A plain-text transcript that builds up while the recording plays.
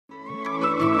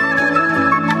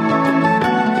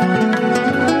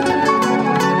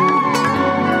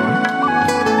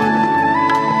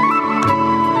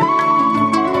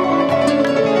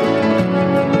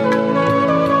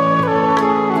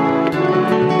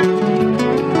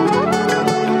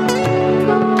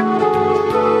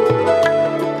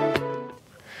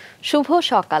শুভ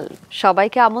সকাল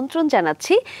সবাইকে আমন্ত্রণ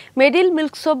জানাচ্ছি মিডল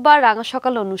মিল্ক সোপ বা রাঙা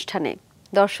সকাল অনুষ্ঠানে।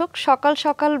 দর্শক, সকাল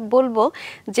সকাল বলবো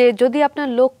যে যদি আপনার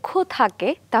লক্ষ্য থাকে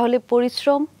তাহলে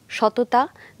পরিশ্রম সততা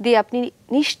দিয়ে আপনি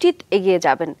নিশ্চিত এগিয়ে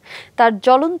যাবেন। তার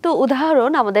জ্বলন্ত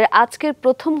উদাহরণ আমাদের আজকের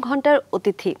প্রথম ঘন্টার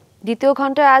অতিথি। দ্বিতীয়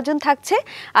ঘন্টার আয়োজন থাকছে,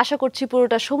 আশা করছি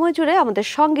পুরোটা সময় জুড়ে আমাদের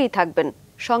সঙ্গেই থাকবেন।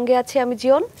 সঙ্গে আছি আমি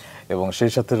জিয়ন এবং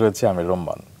সেই সাথে রয়েছে আমি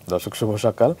রুম্মান। দর্শক শুভ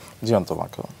সকাল। জিয়ন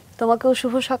তোমাকেও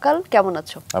শুভ সকাল। কেমন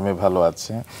আছো? আমি ভালো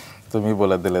আছি। তুমি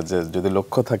বলে দিলে যে যদি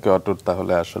লক্ষ্য থাকে অটুট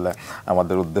তাহলে আসলে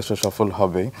আমাদের উদ্দেশ্য সফল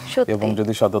হবে, এবং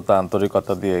যদি সততা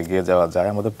আন্তরিকতা দিয়ে এগিয়ে যাওয়া যায়।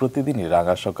 আমাদের প্রতিদিনই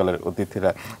রাঙা সকালের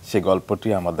অতিথিরা সেই গল্পটি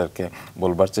আমাদেরকে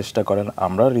বলবার চেষ্টা করেন,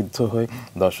 আমরা ঋদ্ধ হই।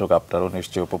 দর্শক আপনারাও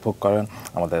নিশ্চয়ই উপভোগ করেন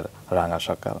আমাদের রাঙা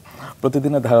সকাল।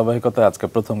 প্রতিদিনের ধারাবাহিকতায় আজকে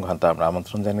প্রথম ঘন্টা আমরা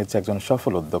আমন্ত্রণ জানিয়েছি একজন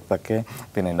সফল উদ্যোক্তাকে,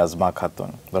 তিনি নাজমা খাতুন।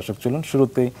 দর্শক চলুন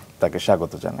শুরুতেই তাকে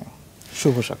স্বাগত জানাই।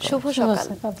 শুভ সকাল। শুভ সকাল।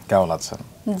 কেমন আছেন?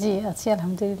 জি আছি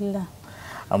আলহামদুলিল্লাহ।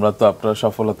 আমরা তো আপনার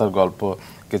সফলতার গল্প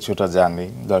কিছুটা জানি,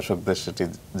 দর্শকদের সেটি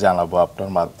জানাবো আপনার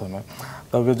মাধ্যমে।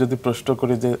 তবে যদি প্রশ্ন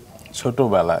করি যে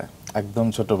ছোটবেলায়, একদম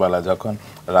ছোটবেলায় যখন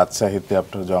রাজশাহীতে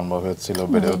আপনার জন্ম হয়েছিল,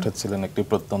 বেড়ে উঠেছিলেন একটি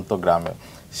প্রত্যন্ত গ্রামে,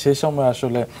 সে সময়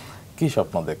আসলে কি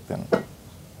স্বপ্ন দেখতেন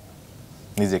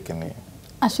নিজেকে নিয়ে?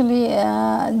 আসলে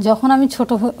যখন আমি ছোট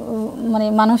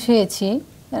মানুষ হয়েছি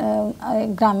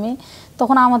গ্রামে,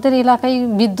 তখন আমাদের এলাকায়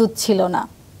বিদ্যুৎ ছিল না,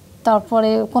 তারপরে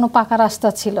কোনো পাকা রাস্তা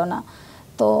ছিল না।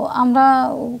 তো আমরা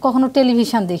কখনো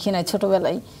টেলিভিশন দেখি নাই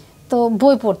ছোটোবেলায়। তো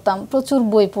বই পড়তাম, প্রচুর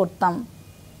বই পড়তাম।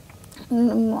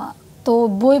 তো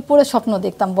বই পড়ে স্বপ্ন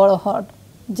দেখতাম বড় হওয়ার,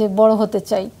 যে বড় হতে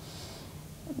চাই।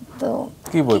 তো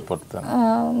কি বই পড়তাম?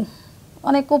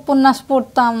 অনেক উপন্যাস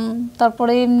পড়তাম,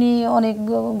 তারপরে এমনি অনেক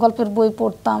গল্পের বই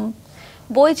পড়তাম।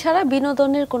 বই ছাড়া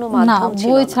বিনোদনের কোনো মাধ্যম ছিল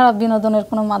না। বই ছাড়া বিনোদনের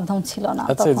কোনো মাধ্যম ছিল না।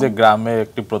 আচ্ছা, যে গ্রামে,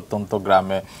 একটি প্রত্যন্ত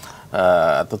গ্রামে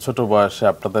এত ছোট বয়সে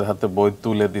আপনাদের হাতে বই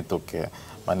তুলে দিত কে?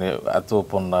 মানে এত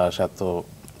উপন্যাস, এত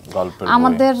গল্পের বই।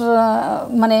 আমাদের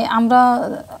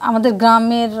আমাদের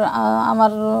গ্রামের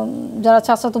আমার যারা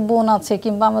চাচাতো বোন আছে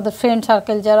কিংবা আমাদের ফ্রেন্ড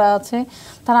সার্কেল যারা আছে,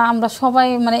 তারা আমরা সবাই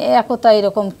একতা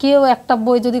এরকম। কেউ একটা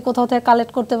বই যদি কোথাও থেকে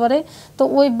কালেক্ট করতে পারে, তো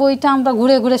ওই বইটা আমরা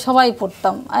ঘুরে ঘুরে সবাই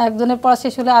পড়তাম। একজনের পড়া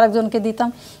শেষ হলে আরেকজনকে দিতাম।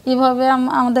 এইভাবে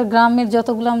আমাদের গ্রামের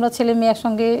যতগুলো আমরা ছেলে মেয়ে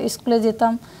একসঙ্গে স্কুলে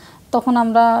যেতাম, তখন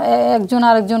আমরা একজন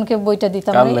আরেকজনকে বইটা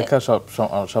দিতাম। কার লেখা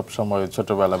সব সময়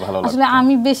ছোটবেলা ভালো লাগতো? আসলে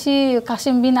আমি বেশি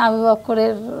কাসিম বিন আবু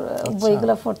বকরের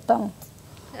বইগুলো পড়তাম।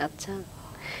 আচ্ছা,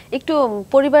 একটু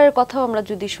পরিবারের কথাও আমরা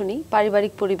যদি শুনি,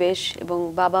 পারিবারিক পরিবেশ এবং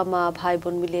বাবা মা ভাই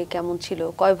বোন মিলিয়ে কেমন ছিল?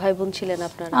 কয় ভাই বোন ছিলেন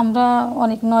আপনারা? আমরা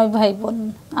অনেক 9 ভাই বোন।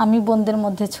 আমি বোনদের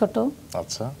মধ্যে ছোট।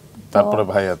 আচ্ছা, তারপরে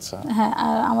ভাই আছে? হ্যাঁ,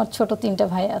 আর আমার ছোট 3টা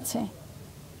ভাই আছে।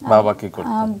 বাবা কি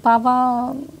করতেন? বাবা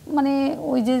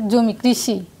ওই যে জমি,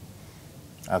 কৃষি।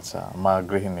 আচ্ছা, মা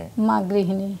গৃহিণী? মা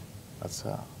গৃহিণী।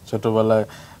 আচ্ছা, ছোটবেলায়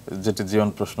যেটি জীবন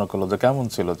প্রশ্ন করলো যে কেমন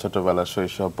ছিল ছোটবেলার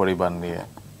শৈশব পরিবার নিয়ে?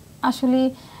 আসলে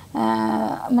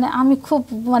আমি খুব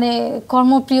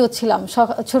কর্মপ্রিয় ছিলাম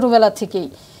ছোটবেলা থেকেই।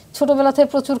 ছোটবেলা থেকে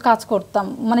প্রচুর কাজ করতাম।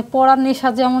 পড়ার নেশা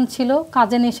যেমন ছিল,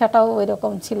 কাজের নেশাটাও ওই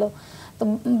রকম ছিল। তো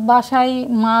বাসায়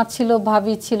মা ছিল,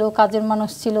 ভাবি ছিল, কাজের মানুষ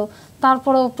ছিল,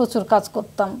 তারপরেও প্রচুর কাজ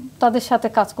করতাম। তাদের সাথে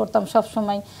কাজ করতাম সব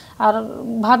সময়। আর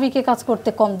ভাবিকে কাজ করতে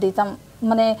কম দিতাম।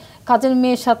 কাজের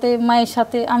মেয়ের সাথে, মায়ের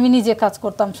সাথে আমি নিজে কাজ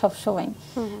করতাম সব সময়।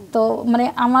 তো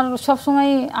আমার সব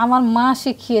সময় আমার মা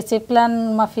শিখিয়েছে প্ল্যান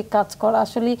মাফিক কাজ করা।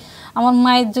 আসলে আমার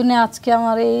মায়ের জন্য আজকে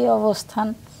আমার এই অবস্থান,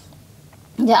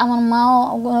 যে আমার মাও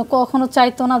কখনো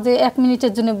চাইতো না যে 1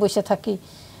 মিনিটের জন্য বসে থাকি।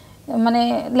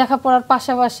 লেখাপড়ার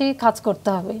পাশাপাশি কাজ করতে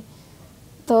হবে।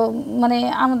 তো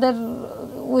আমাদের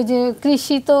ওই যে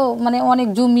কৃষি, তো অনেক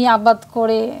জমি আবাদ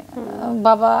করে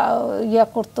বাবা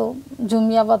করতো,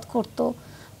 জমি আবাদ করতো।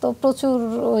 তো প্রচুর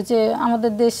ওই যে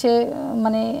আমাদের দেশে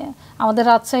আমাদের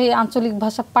রাজশাহী আঞ্চলিক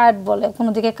ভাষা পাট বলে, কোনো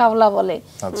দিকে কাবলা বলে,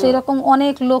 সেই রকম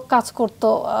অনেক লোক কাজ করতো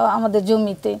আমাদের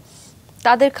জমিতে।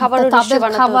 তাদের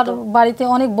খাবার বাড়িতে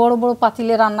অনেক বড় বড়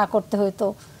পাতিলে রান্না করতে হইতো।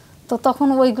 তো তখন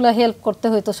ওইগুলা হেল্প করতে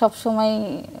হইতো, সব সময়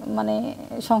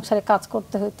সংসারে কাজ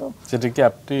করতে হইতো। সেটা কি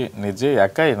আপনি নিজে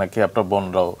একাই নাকি আপনার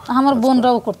বোনরাও? আমার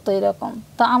বোনরাও করতো এরকম।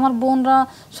 তো আমার বোনরা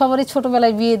সবারই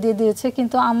ছোটবেলায় বিয়ে দিয়ে দিয়েছে,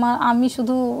 কিন্তু আমি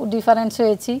শুধু ডিফারেন্স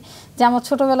হয়েছি যে আমার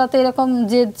ছোটবেলাতে এরকম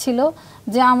জেদ ছিল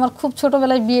যে আমার খুব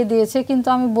ছোটবেলায় বিয়ে দিয়েছে, কিন্তু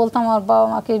আমি বলতাম আমার বাবা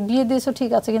মাকে, বিয়ে দিয়েছো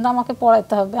ঠিক আছে, কিন্তু আমাকে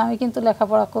পড়াইতে হবে, আমি কিন্তু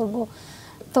লেখাপড়া করব।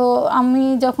 তো আমি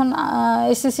যখন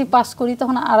এসএসসি পাস করি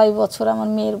তখন 2.5 বছর আমার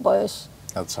মেয়ের বয়স।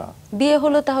 আচ্ছা, বিয়ে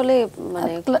হলো তাহলে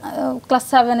ক্লাস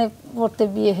 7-এ পড়তে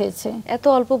বিয়ে হয়েছে। এত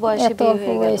অল্প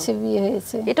বয়সে বিয়ে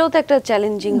হয়েছে। এটাও তো একটা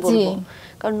চ্যালেঞ্জিং বলবো,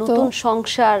 কারণ নতুন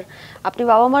সংসার, আপনি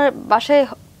বাবা মার বাসায়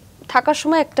থাকার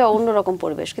সময় একটা অন্যরকম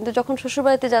পরিবেশ, কিন্তু যখন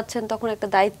শ্বশুরবাড়িতে যাচ্ছেন তখন একটা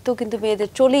দায়িত্ব কিন্তু মেয়েদের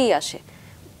চলেই আসে।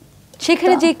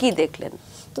 সেখানে যে কি দেখলেন?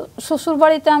 তো শ্বশুর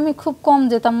বাড়িতে আমি খুব কম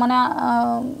যেতাম, মানে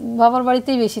বাবার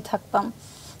বাড়িতেই বেশি থাকতাম।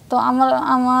 তো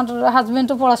আমার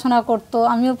হাজবেন্ডও পড়াশোনা করতো,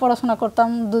 আমিও পড়াশোনা করতাম,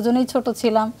 দুজনেই ছোট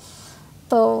ছিলাম।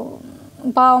 তো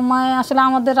বাবা মায় আসলে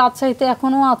আমাদের রাজশাহীতে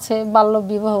এখনো আছে বাল্য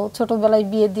বিবাহ, ছোটবেলায়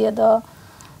বিয়ে দিয়ে দেওয়া,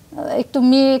 একটু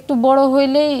মেয়ে একটু বড়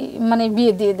হইলেই মানে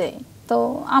বিয়ে দিয়ে দেয়। তো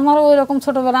আমারও ওই রকম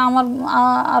ছোটবেলায় আমার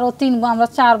আরও 3 বোন, আমরা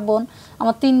 4 বোন,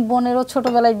 আমার 3 বোনেরও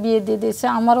ছোটবেলায় বিয়ে দিয়ে দিয়েছে,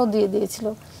 আমারও দিয়ে দিয়েছিল,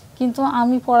 কিন্তু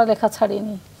আমি পড়ালেখা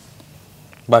ছাড়িনি।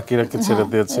 বাকিরা কি ছেড়ে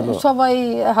দিয়েছিল? সবাই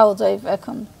হাউস ওয়াইফ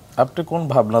এখন। আপনি কোন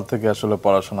ভাবনা থেকে আসলে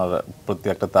পড়াশোনার প্রতি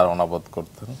একটা তাড়না বোধ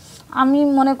করতেন? আমি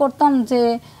মনে করতাম যে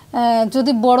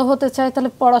যদি বড় হতে চাই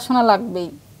তাহলে পড়াশোনা লাগবেই,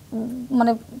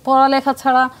 মানে পড়ালেখা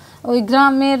ছাড়া ওই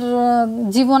গ্রামের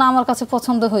জীবন আমার কাছে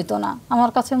পছন্দ হইতো না।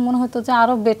 আমার কাছে মনে হতো যে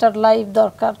আরো বেটার লাইফ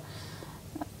দরকার।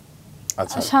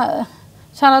 আচ্ছা,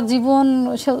 সারা জীবন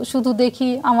শুধু দেখি,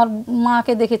 আমার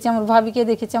মাকে দেখেছি, আমার ভাবিকে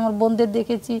দেখেছি, আমার বোনদের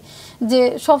দেখেছি যে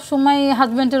সব সময়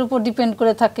হাজব্যান্ডের উপর ডিপেন্ড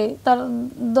করে থাকে, তার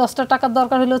 10টা টাকার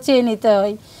দরকার হলেও চেয়ে নিতে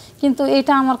হয়। কিন্তু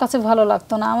এটা আমার কাছে ভালো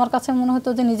লাগতো না। আমার কাছে মনে হতো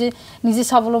যে নিজে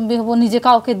স্বাবলম্বী হব, নিজে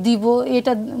কাউকে দিব,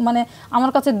 এটা মানে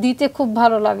আমার কাছে দিতে খুব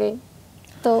ভালো লাগে।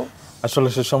 তো আসলে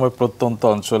সে সময় প্রত্যন্ত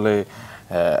অঞ্চলে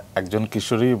একজন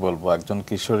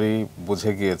কিশোরী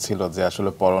বুঝে গিয়েছিল যে আসলে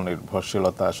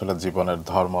পরনির্ভরশীলতা আসলে জীবনের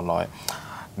ধর্ম নয়,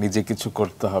 নিজে কিছু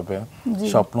করতে হবে,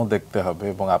 স্বপ্ন দেখতে হবে,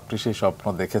 এবং আপনি সেই স্বপ্ন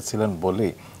দেখেছিলেন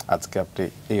বলেই আজকে আপনি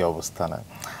এই অবস্থানে।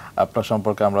 আপনার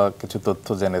সম্পর্কে আমরা কিছু তথ্য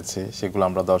জেনেছি, সেগুলো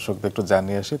আমরা দর্শকদের একটু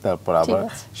জানিয়ে আসি, তারপর আবার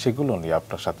সেগুলো নিয়ে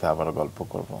আপনার সাথে আবার গল্প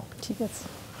করব। ঠিক আছে।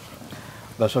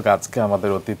 দর্শক, আজকে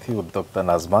আমাদের অতিথি উদ্যোক্তা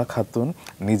নাজমা খাতুন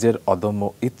নিজের অদম্য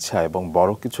ইচ্ছা এবং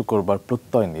বড় কিছু করবার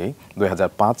প্রত্যয় নিয়েই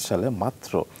 2005 সালে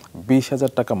মাত্র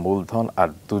 20,000 টাকা মূলধন আর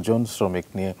 2 জন শ্রমিক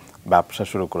নিয়ে ব্যবসা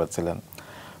শুরু করেছিলেন।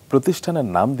 প্রতিষ্ঠানের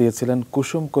নাম দিয়েছিলেন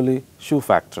কুসুমকলি শু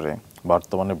ফ্যাক্টরি।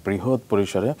 বর্তমানে বৃহৎ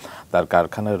পরিসরে তার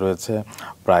কারখানায় রয়েছে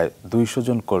প্রায় 200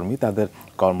 জন কর্মী, তাদের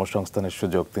কর্মসংস্থানের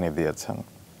সুযোগ তিনি দিয়েছেন।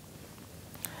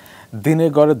 দিনে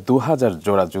গড়ে 2000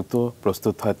 জোড়া জুতো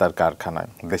প্রস্তুত হয় তার কারখানায়।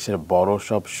 দেশের বড়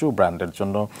সব শু ব্র্যান্ডের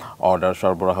জন্য অর্ডার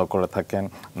সরবরাহ করে থাকেন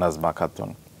নাজমা খাতুন।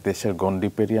 দেশের গণ্ডি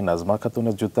পেরিয়ে নাজমা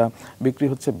খাতুনের জুতা বিক্রি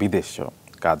হচ্ছে বিদেশেও।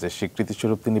 কাজের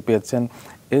স্বীকৃতিস্বরূপ তিনি পেয়েছেন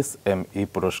এসএমই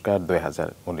পুরস্কার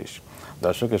 2019।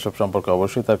 দর্শক, এসব সম্পর্কে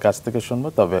অবশ্যই তার কাছ থেকে শুনবো,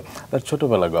 তবে তার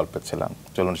ছোটবেলার গল্পে ছিলাম।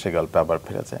 চলুন সেই গল্পে আবার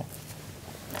ফিরে যাই।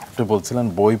 আপনি বলছিলেন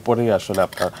বই পড়েই আসলে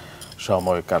আপনার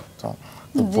সময় কাটতো।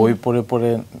 তো বই পড়ে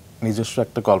পড়ে নিজস্ব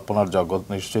একটা কল্পনার জগৎ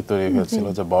নিশ্চয়ই তৈরি হয়েছিল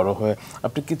যে বড় হয়ে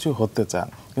আপনি কিছু হতে চান,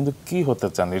 কিন্তু কি হতে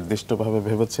চান নির্দিষ্টভাবে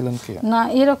ভেবেছিলেন কি? না,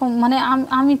 এরকম মানে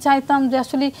আমি চাইতাম যে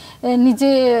আসলে নিজে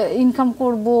ইনকাম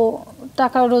করব,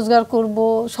 টাকা রোজগার করব,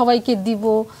 সবাইকে দিব।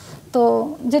 তো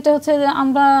যেটা হচ্ছে যে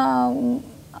আমরা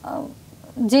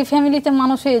যে ফ্যামিলিতে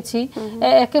মানুষ হয়েছি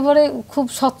একেবারে খুব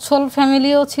সচ্ছল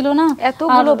ফ্যামিলিও ছিল না,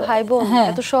 এতগুলো ভাই বোন,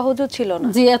 এত সহজও ছিল না।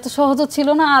 জি, এত সহজও ছিল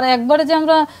না, আর একবারে যে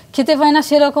আমরা খেতে পাই না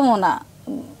সেরকমও না।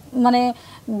 মানে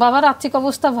বাবার আর্থিক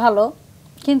অবস্থা ভালো,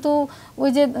 কিন্তু ওই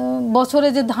যে বছরে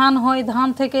যে ধান হয়, ধান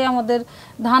থেকে আমাদের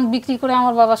ধান বিক্রি করে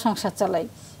আমার বাবা সংসার চালায়।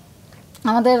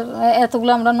 আমাদের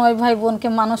এতগুলো আমরা 9 ভাই বোনকে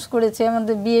মানুষ করেছে,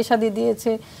 আমাদের বিয়ে শাদী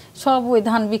দিয়েছে সব ওই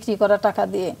ধান বিক্রি করা টাকা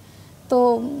দিয়ে। তো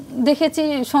দেখেছি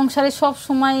সংসারে সব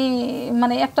সময়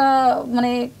মানে একটা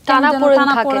মানে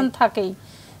টানাপোড়েন থাকেই।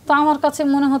 তো আমার কাছে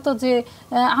মনে হতো যে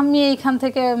আমি এইখান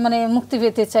থেকে মানে মুক্তি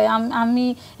পেতে চাই, আমি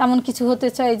এমন কিছু হতে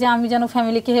চাই যে আমি যেন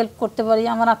ফ্যামিলিকে হেল্প করতে পারি,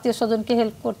 আমার আত্মীয় স্বজনকে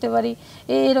হেল্প করতে পারি,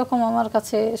 এরকম আমার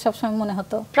কাছে সবসময় মনে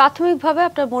হতো। প্রাথমিকভাবে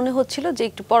আপনার মনে হচ্ছিল যে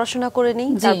একটু পড়াশোনা করে নিই,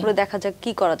 তারপরে দেখা যাক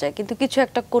কি করা যায়, কিন্তু কিছু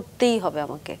একটা করতেই হবে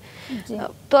আমাকে।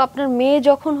 তো আপনার মেয়ে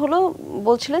যখন হলো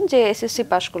বলছিলেন যে এসএসসি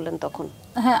পাস করলেন তখন?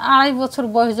 হ্যাঁ, 2.5 বছর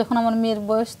বয়স যখন আমার মেয়ের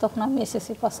বয়স তখন আমি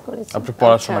এসএসসি পাস করেছি। আপনি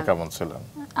পড়াশোনা কেমন ছিল?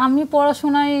 আমি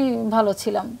পড়াশোনায় ভালো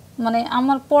ছিলাম, মানে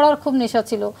আমার পড়ার খুব নেশা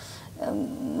ছিল।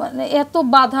 মানে এত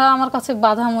বাধা আমার কাছে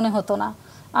বাধা মনে হতো না।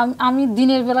 আমি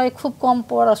দিনের বেলায় খুব কম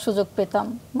পড়ার সুযোগ পেতাম,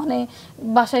 মানে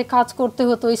বাসায় কাজ করতে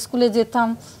হতো, স্কুলে যেতাম,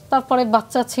 তারপরে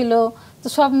বাচ্চা ছিল, তো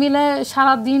সব মিলে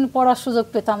সারা দিন পড়ার সুযোগ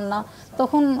পেতাম না।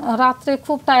 তখন রাত্রে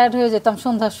খুব টায়ার্ড হয়ে যেতাম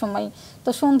সন্ধ্যার সময়। তো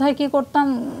সন্ধ্যায় কি করতাম,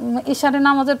 ইশারে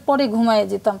নামাজের পরে ঘুমায়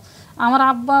যেতাম। আমার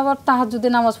আব্বা আবার তাহাজ্জুদে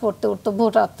নামাজ পড়তে উঠতো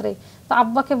ভোর রাত্রে। তো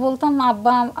আব্বাকে বলতাম,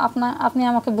 আব্বা আপনি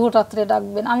আমাকে ভোর রাত্রে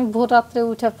ডাকবেন, আমি ভোর রাত্রে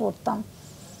উঠে পড়তাম।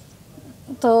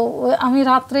 তো আমি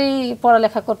রাত্রেই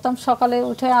পড়ালেখা করতাম, সকালে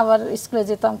উঠে আবার স্কুলে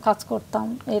যেতাম, কাজ করতাম।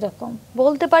 এরকম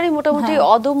বলতে পারি মোটামুটি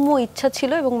অদম্য ইচ্ছা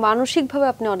ছিল, এবং মানসিকভাবে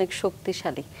আপনি অনেক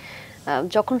শক্তিশালী।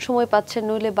 যখন সময় পাচ্ছেন,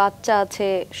 নইলে বাচ্চা আছে,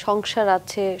 সংসার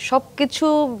আছে, সবকিছু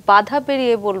বাধা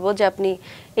পেরিয়ে বলবো যে আপনি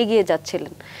এগিয়ে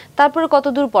যাচ্ছিলেন। তারপরে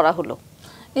কতদূর পড়া হলো?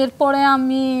 এরপরে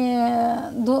আমি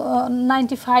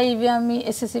 95-এ আমি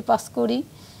এসএসসি পাস করি।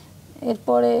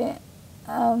 এরপরে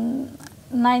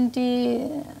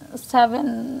 97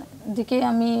 দিকে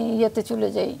আমি ইয়েতে চলে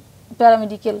যাই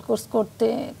প্যারামেডিক্যাল কোর্স করতে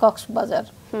কক্সবাজার।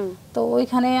 তো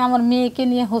ওইখানে আমার মেয়েকে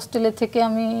নিয়ে হোস্টেলে থেকে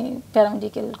আমি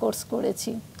প্যারামেডিক্যাল কোর্স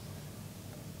করেছি।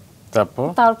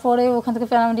 তারপরে ওখান থেকে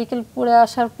প্যারামেডিক্যাল পড়ে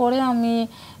আসার পরে আমি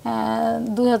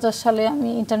 2000 সালে আমি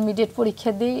ইন্টারমিডিয়েট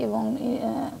পরীক্ষা দিই এবং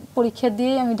পরীক্ষা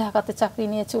দিয়ে আমি ঢাকাতে চাকরি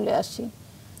নিয়ে চলে আসি।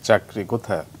 চাকরি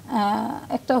কোথায়?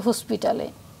 একটা হসপিটালে।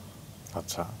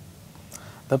 আচ্ছা,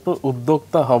 তারপর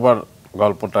উদ্যোক্তা হবার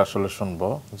গল্পটা আসলে শুনবো,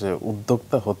 যে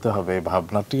উদ্যোক্তা হতে হবে এই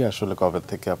ভাবনাটি আসলে কবে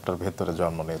থেকে আপনার ভেতরে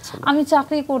জন্ম নিয়েছিল? আমি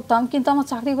চাকরি করতাম কিন্তু আমার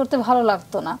চাকরি করতে ভালো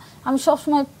লাগতো না। আমি সব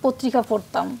সময় পত্রিকা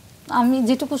পড়তাম। আমি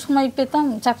যেটুকু সময় পেতাম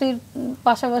চাকরির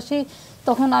পাশাপাশি,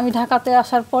 তখন আমি ঢাকাতে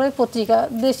আসার পরে পত্রিকা,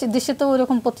 দেশে তো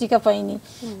ওইরকম পত্রিকা পাইনি,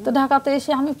 তো ঢাকাতে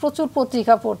এসে আমি প্রচুর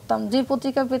পত্রিকা পড়তাম। যে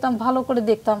পত্রিকা পেতাম ভালো করে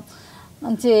দেখতাম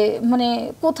যে মানে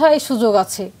কোথায় সুযোগ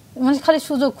আছে, মানে খালি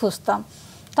সুযোগ খুঁজতাম।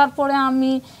 তারপরে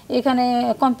আমি এখানে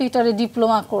কম্পিউটারে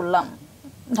ডিপ্লোমা করলাম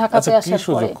ঢাকাতে আসার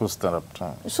পরে।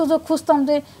 সুযোগ খুঁজতাম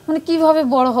যে মানে কিভাবে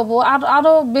বড় হব, আর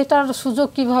আরো বেটার সুযোগ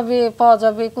কিভাবে পাওয়া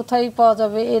যাবে, কোথায় পাওয়া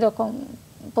যাবে, এরকম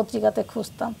পত্রিকাতে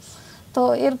খুঁজতাম। তো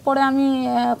এরপরে আমি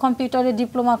কম্পিউটারে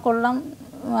ডিপ্লোমা করলাম।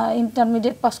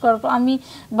 ইন্টারমিডিয়েট পাস করার পর আমি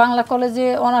বাংলা কলেজে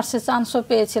অনার্সে চান্সও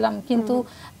পেয়েছিলাম, কিন্তু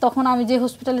তখন আমি যে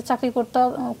হসপিটালে চাকরি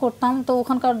করতাম তো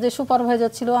ওখানকার যে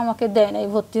সুপারভাইজার ছিল আমাকে দেয় নাই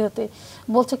ভর্তি হতে,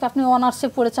 বলছে কি আপনি অনার্সে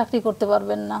পড়ে চাকরি করতে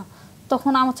পারবেন না।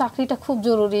 তখন আমার চাকরিটা খুব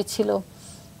জরুরি ছিল,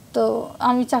 তো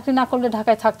আমি চাকরি না করলে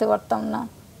ঢাকায় থাকতে পারতাম না।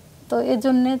 তো এর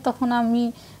জন্যে তখন আমি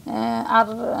আর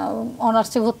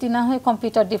অনার্সে ভর্তি না হয়ে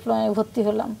কম্পিউটার ডিপ্লোমায় ভর্তি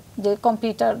হলাম, যে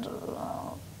কম্পিউটার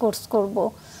কোর্স করব।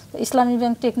 ইসলামী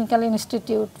ব্যাংক টেকনিক্যাল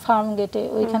ইনস্টিটিউট ফার্ম গেটে,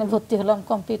 ওইখানে ভর্তি হলাম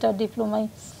কম্পিউটার ডিপ্লোমায়।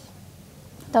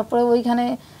 তারপরে ওইখানে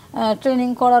ট্রেনিং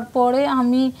করার পরে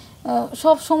আমি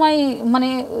সব সময় মানে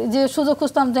যে সুযোগ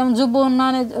খুঁজতাম, যেমন যুব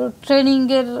উন্নয়নের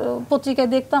ট্রেনিংয়ের পত্রিকায়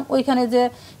দেখতাম ওইখানে যে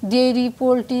ডেয়ারি,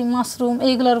 পোলট্রি, মাশরুম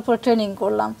এইগুলোর উপর ট্রেনিং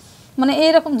করলাম। মানে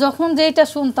এইরকম যখন যেটা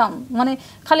শুনতাম মানে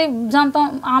খালি জানতাম,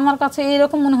 আমার কাছে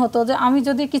এইরকম মনে হতো যে আমি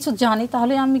যদি কিছু জানি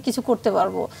তাহলে আমি কিছু করতে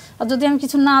পারবো, আর যদি আমি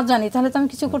কিছু না জানি তাহলে তো আমি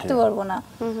কিছু করতে পারবো না।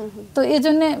 তো এই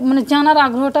জন্যে মানে জানার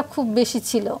আগ্রহটা খুব বেশি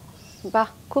ছিল। বাহ,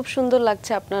 খুব সুন্দর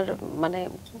লাগছে আপনার মানে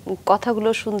কথাগুলো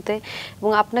শুনতে,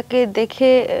 এবং আপনাকে দেখে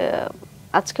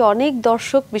আজকে অনেক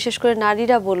দর্শক বিশেষ করে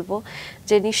নারীরা বলবো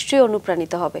যে নিশ্চয়ই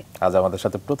অনুপ্রাণিত হবে। আজ আমাদের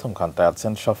সাথে প্রথম ঘন্টায়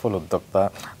আছেন সফল উদ্যোক্তা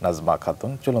নাজমা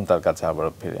খাতুন। চলুন তার কাছে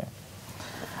আবারও ফিরে।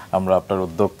 আমরা আপনার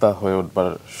উদ্যোক্তা হয়ে উঠবার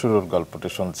শুরুর গল্পটি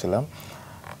শুনছিলাম,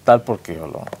 তারপর কি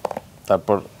হলো?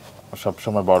 তারপর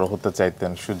সবসময় বড় হতে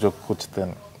চাইতেন, সুযোগ খুঁজতেন,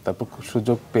 তারপর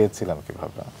সুযোগ পেয়েছিলেন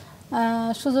কিভাবে?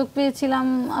 সুযোগ পেয়েছিলাম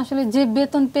আসলে যে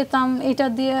বেতন পেতাম এটা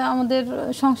দিয়ে আমাদের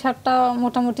সংসারটা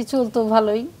মোটামুটি চলতো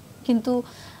ভালোই, কিন্তু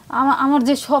আমার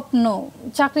যে স্বপ্ন,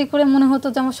 চাকরি করে মনে হতো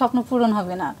যে আমার স্বপ্ন পূরণ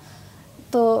হবে না।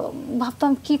 তো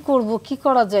ভাবতাম কি করব, কি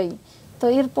করা যায়। তো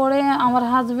এরপরে আমার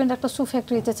হাজব্যান্ড একটা শু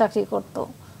ফ্যাক্টরিতে চাকরি করতো,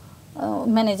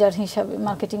 ম্যানেজার হিসাবে,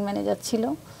 মার্কেটিং ম্যানেজার ছিল।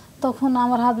 তখন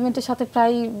আমার হাজব্যান্ডের সাথে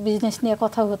প্রায় বিজনেস নিয়ে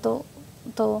কথা হতো।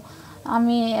 তো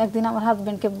আমি একদিন আমার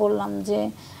হাজব্যান্ডকে বললাম যে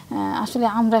আসলে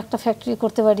আমরা একটা ফ্যাক্টরি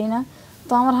করতে পারি না।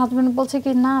 তো আমার হাজব্যান্ড বলছে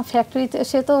কি না, ফ্যাক্টরিতে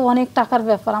সে তো অনেক টাকার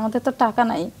ব্যাপার, আমাদের তো টাকা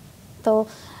নাই। তো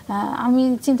আমি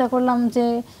চিন্তা করলাম যে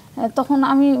তখন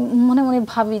আমি মনে মনে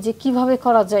ভাবি যে কিভাবে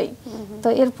করা যায়। তো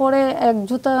এরপরে এক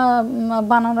জুতা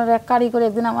বানানোর এক কারিগর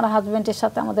একদিন আমার হাজব্যান্ডের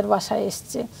সাথে আমাদের বাসায়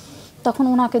এসছে। তখন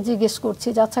ওনাকে জিজ্ঞেস করছি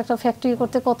যে আচ্ছা একটা ফ্যাক্টরি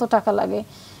করতে কত টাকা লাগে।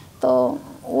 তো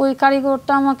ওই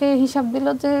কারিগরটা আমাকে হিসাব দিল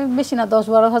যে বেশি না,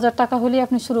 10-12 হাজার টাকা হলেই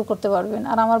আপনি শুরু করতে পারবেন।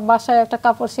 আর আমার বাসায় একটা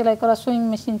কাপড় সেলাই করা সুইং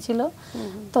মেশিন ছিল।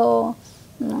 তো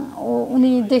উনি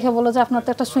দেখে বলল যে আপনার তো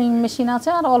একটা সুইং মেশিন আছে,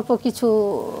 আর অল্প কিছু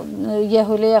ইয়ে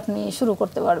হলে আপনি শুরু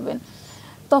করতে পারবেন।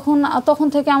 তখন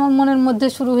থেকে আমার মনের মধ্যে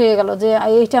শুরু হয়ে গেল যে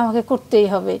এইটা আমাকে করতেই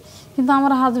হবে। কিন্তু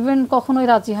আমার হাজব্যান্ড কখনোই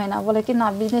রাজি হয় না, বলে কি না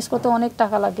বিজনেস করতে অনেক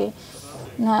টাকা লাগে,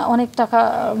 অনেক টাকা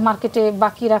মার্কেটে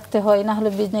বাকি রাখতে হয়, না হলে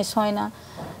বিজনেস হয় না।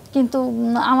 কিন্তু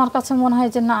আমার কাছে মনে হয়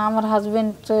যে না, আমার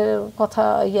হাজব্যান্ডের কথা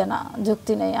ইয়ে না,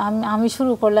 যুক্তি নেই, আমি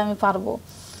শুরু করলে আমি পারবো।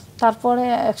 তারপরে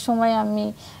এক সময় আমি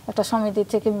একটা সমিতি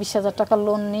থেকে 20,000 টাকা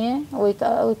লোন নিয়ে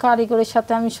ওই কারিগরের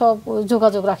সাথে আমি সব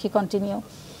যোগাযোগ রাখি কন্টিনিউ।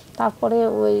 তারপরে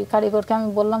ওই কারিগরকে আমি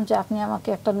বললাম যে আপনি আমাকে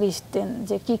একটা লিস্ট দেন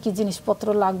যে কি কি জিনিসপত্র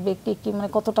লাগবে, কি কি মানে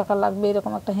কত টাকা লাগবে,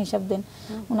 এরকম একটা হিসাব দেন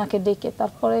ওনাকে ডেকে।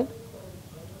 তারপরে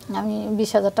আমি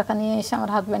 20,000 টাকা নিয়ে এসে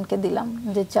আমার হাজব্যান্ডকে দিলাম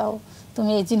যে যাও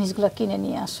তুমি এই জিনিসগুলো কিনে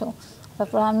নিয়ে আসো।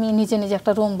 তারপর আমি নিজে নিজে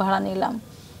একটা রুম ভাড়া নিলাম,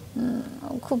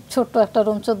 খুব ছোট্ট একটা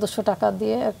রুম, 1400 টাকা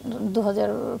দিয়ে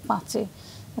 2005-এ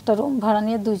একটা রুম ভাড়া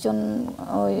নিয়ে 2জন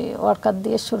ওই ওয়ার্কার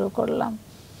দিয়ে শুরু করলাম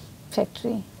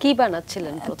ফ্যাক্টরি। কি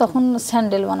বানাচ্ছিলেন? তখন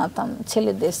স্যান্ডেল বানাতাম,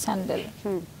 ছেলেদের স্যান্ডেল।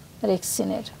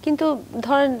 রেক্সিনের। কিন্তু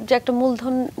ধরেন যে একটা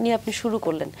মূলধন নিয়ে আপনি শুরু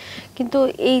করলেন, কিন্তু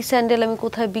এই স্যান্ডেল আমি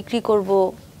কোথায় বিক্রি করব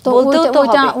বলতেও তো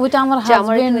হবে। ওইটা আমার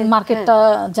হাজবেন্ড মার্কেটটা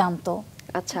জানতো।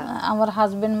 আচ্ছা, আমার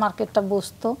হাজবেন্ড মার্কেটটা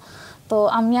বুঝতো। তো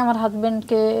আমি আমার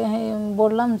হাজবেন্ডকে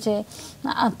বললাম যে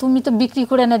তুমি তো বিক্রি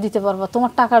করে এনে দিতে পারবা,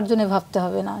 তোমার টাকার জন্য ভাবতে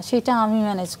হবে না, সেটা আমি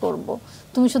ম্যানেজ করব,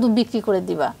 তুমি শুধু বিক্রি করে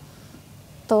দিবা।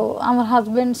 তো আমার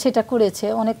হাজবেন্ড সেটা করেছে,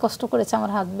 অনেক কষ্ট করেছে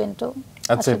আমার হাজবেন্ডও।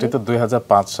 আচ্ছা, এটা তো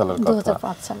 2005 সালের কথা।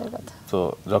 2005 সালের কথা। তো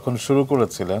যখন শুরু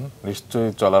করেছিলেন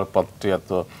নিশ্চয়ই চলার পথটি এত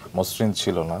মসৃণ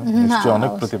ছিল না, নিশ্চয়ই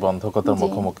অনেক প্রতিবন্ধকতার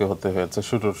মুখোমুখি হতে হয়েছে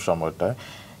শুরুর সময়টায়।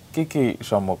 কি কি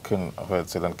সম্মুখীন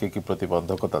হয়েছিলেন, কি কি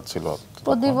প্রতিবন্ধকতা ছিল?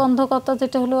 প্রতিবন্ধকতা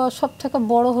যেটা হলো সবথেকে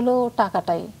বড় হলো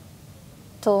টাকাটাই।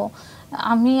 তো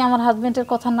আমি আমার হাজবেন্ডের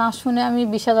কথা না শুনে আমি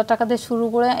 20,000 টাকা দিয়ে শুরু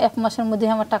করে 1 মাসের মধ্যে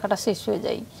আমার টাকাটা শেষ হয়ে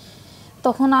যায়।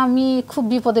 তখন আমি খুব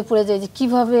বিপদে পড়ে যাই যে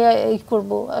কিভাবে এই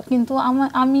করব। কিন্তু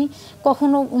আমি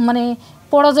কখনো মানে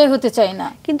পরাজয় হতে চাই না।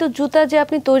 কিন্তু জুতা যে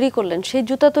আপনি তৈরি করলেন সেই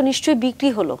জুতা তো নিশ্চয়ই বিক্রি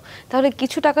হলো, তাহলে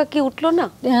কিছু টাকা কি উঠলো না?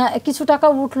 কিছু টাকা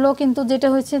উঠলো, কিন্তু যেটা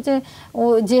হয়েছে যে ও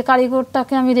যে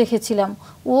কারিগরটাকে আমি রেখেছিলাম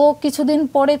ও কিছুদিন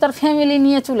পরে তার ফ্যামিলি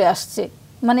নিয়ে চলে আসছে,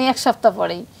 মানে 1 সপ্তাহ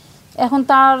পরেই। এখন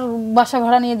তার বাসা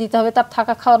ভাড়া নিয়ে দিতে হবে, তার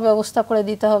থাকা খাওয়ার ব্যবস্থা করে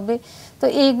দিতে হবে। তো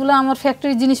এইগুলো আমার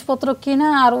ফ্যাক্টরি জিনিসপত্র কেনা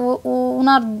আর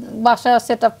ওনার বাসা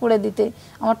সেট আপ করে দিতে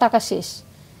আমার টাকা শেষ।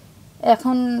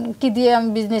 এখন কি দিয়ে আমি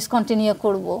বিজনেস কন্টিনিউ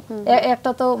করব?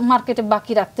 একটা তো মার্কেটে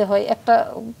বাকি রাখতে হয়, একটা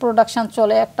প্রোডাকশন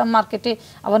চলে, একটা মার্কেটে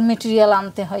আবার মেটেরিয়াল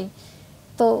আনতে হয়।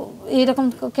 তো এইরকম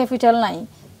ক্যাপিটাল নাই।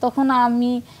 তখন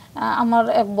আমি আমার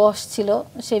এক বস ছিল,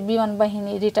 সে বিমান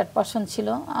বাহিনী রিটায়ার্ড পারসন ছিল,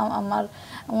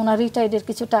 ওনার রিটায়ার্ডের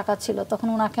কিছু টাকা ছিল। তখন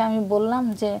ওনাকে আমি বললাম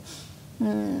যে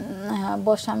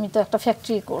বস আমি তো একটা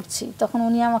ফ্যাক্টরি করছি। তখন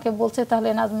উনি আমাকে বলছে তাহলে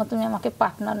নাজমা তুমি আমাকে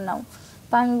পার্টনার নাও।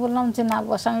 তা আমি বললাম যে না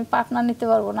বস, আমি পার্টনার নিতে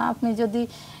পারবো না, আপনি যদি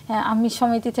আমি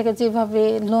সমিতি থেকে যেভাবে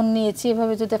লোন নিয়েছি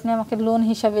এভাবে যদি আপনি আমাকে লোন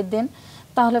হিসাবে দেন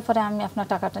তাহলে পরে আমি আপনার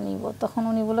টাকাটা নিব। তখন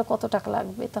উনি বলে কত টাকা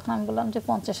লাগবে? তখন আমি বললাম যে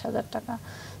 50,000 টাকা।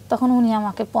 তখন উনি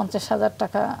আমাকে 50,000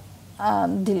 টাকা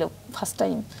দিল ফার্স্ট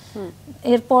টাইম।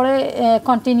 এরপরে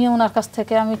কন্টিনিউ ওনার কাছ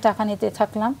থেকে আমি টাকা নিতে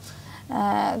থাকলাম।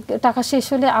 টাকা শেষ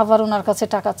হলে আবার ওনার কাছে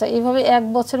টাকা চাই। এইভাবে 1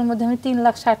 বছরের মধ্যে আমি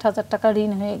 3,60,000 টাকা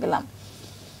ঋণ হয়ে গেলাম।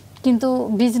 কিন্তু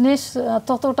বিজনেস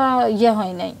ততটা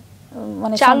হয় নাই,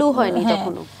 মানে চালু হয়নি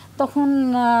তখনও। তখন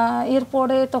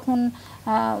এরপরে তখন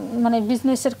মানে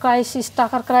বিজনেসের ক্রাইসিস,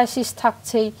 টাকার ক্রাইসিস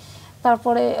থাকছেই।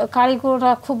 তারপরে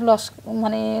কারিগররা খুব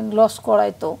লস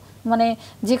করাইতো। মানে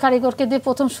যে কারিগরকে দিয়ে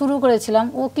প্রথম শুরু করেছিলাম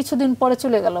ও কিছুদিন পরে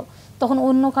চলে গেল। তখন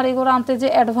অন্য কারিগর আনতে যে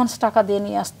অ্যাডভান্স টাকা দিয়ে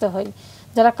নিয়ে আসতে হয়,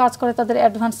 যারা কাজ করে তাদের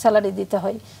অ্যাডভান্স স্যালারি দিতে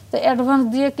হয়। তো অ্যাডভান্স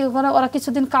দিয়ে কেউ করে ওরা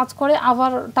কিছুদিন কাজ করে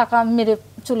আবার টাকা মেরে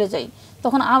চলে যায়,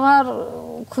 তখন আবার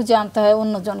খুঁজে আনতে হয়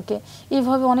অন্যজনকে।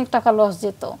 এইভাবে অনেক টাকা লস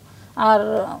যেত। আর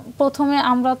প্রথমে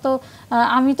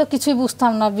আমি তো কিছুই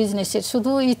বুঝতাম না বিজনেসের,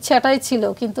 শুধু ইচ্ছাটাই ছিল,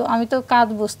 কিন্তু আমি তো কাজ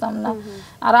বুঝতাম না।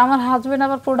 আর আমার হাজবেন্ড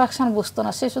আবার প্রোডাকশন বুঝতো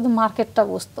না, সে শুধু মার্কেটটা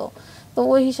বুঝতো। তো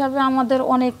ওই হিসাবে আমাদের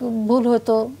অনেক ভুল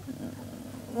হতো,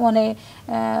 মানে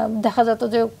দেখা যেত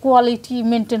যে কোয়ালিটি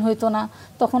মেনটেন হইতো না।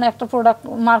 তখন একটা প্রোডাক্ট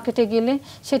মার্কেটে গেলে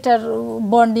সেটার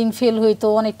বন্ডিং ফেল হইতো,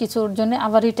 অনেক কিছুর জন্য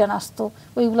আবার রিটার্ন আসতো,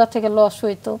 ওইগুলা থেকে লস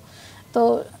হইতো। তো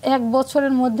 1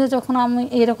 বছরের মধ্যে যখন আমি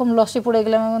এরকম লসে পড়ে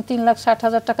গেলাম এবং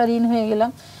 3,60,000 টাকা ঋণ হয়ে গেলাম,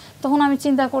 তখন আমি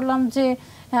চিন্তা করলাম যে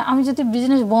আমি যদি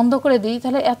বিজনেস বন্ধ করে দিই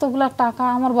তাহলে এতগুলা টাকা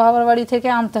আমার বাবার বাড়ি থেকে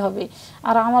আনতে হবে।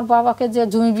 আর আমার বাবাকে যে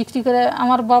জমি বিক্রি করে,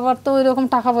 আমার বাবার তো ওইরকম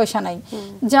টাকা পয়সা নাই,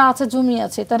 যা আছে জমি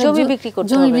আছে, তাহলে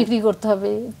জমি বিক্রি করতে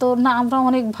হবে। তো না, আমরা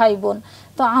অনেক ভাই বোন,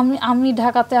 তো আমি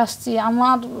ঢাকাতে আসছি,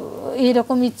 আমার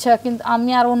এইরকম ইচ্ছা, কিন্তু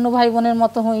আমি আর অন্য ভাই বোনের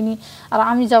মতো হইনি। আর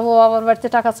আমি যাব বাবার বাড়িতে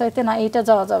টাকা চাইতে, না, এইটা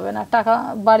যাওয়া যাবে না, টাকা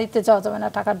বাড়িতে যাওয়া যাবে না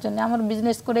টাকার জন্য, আমার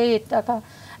বিজনেস করে এই টাকা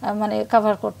মানে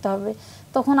কভার করতে হবে।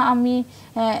 তখন আমি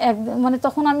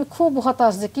তখন আমি খুব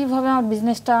হতাশ যে কীভাবে আমার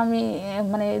বিজনেসটা আমি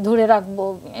ধরে রাখবো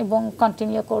এবং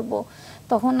কন্টিনিউ করব।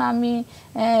 তখন আমি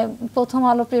প্রথম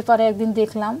আলো পেপারে একদিন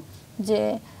দেখলাম যে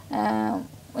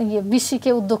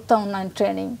বিসিকে উদ্যোক্তা উন্নয়ন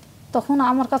ট্রেনিং। তখন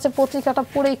আমার কাছে পত্রিকাটা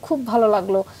পড়েই খুব ভালো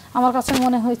লাগলো। আমার কাছে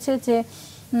মনে হয়েছে যে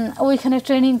ওইখানে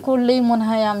ট্রেনিং করলেই মনে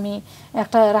হয় আমি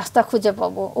একটা রাস্তা খুঁজে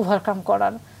পাবো ওভারকাম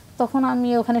করার। তখন আমি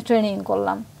ওখানে ট্রেনিং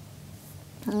করলাম,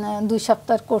 2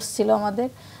 সপ্তাহের কোর্স ছিল আমাদের।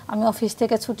 আমি অফিস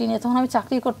থেকে ছুটি নিয়ে, তখন আমি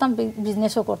চাকরি করতাম,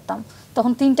 বিজনেসও করতাম।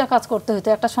 তখন 3টা কাজ করতে হতো,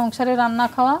 একটা সংসারে রান্না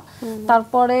খাওয়া,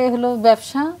 তারপরে হলো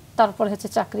ব্যবসা, তারপরে হচ্ছে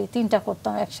চাকরি, 3টা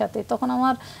করতাম একসাথে। তখন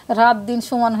আমার রাত দিন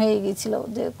সমান হয়ে গিয়েছিল,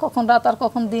 যে কখন রাত আর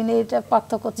কখন দিন এটা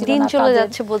পার্থক্য ছিল না, দিন চলে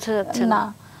যাচ্ছে বোঝা যাচ্ছে না।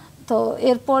 তো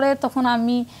এরপরে তখন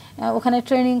আমি ওখানে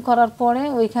ট্রেনিং করার পরে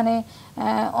ওইখানে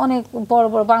অনেক বড়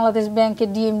বড় বাংলাদেশ ব্যাংকের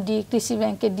ডিএমডি, কৃষি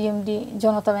ব্যাংকের ডিএমডি,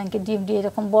 জনতা ব্যাংকের ডিএমডি,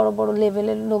 এরকম বড় বড়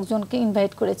লেভেলের লোকজনকে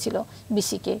ইনভাইট করেছিল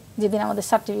বিসিকে, যেদিন আমাদের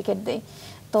সার্টিফিকেট দেয়।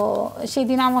 তো সেই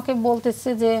দিন আমাকে বলতেছে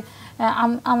যে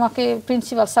আমাকে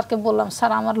প্রিন্সিপাল স্যারকে বললাম,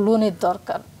 স্যার আমার লোনের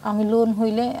দরকার, আমি লোন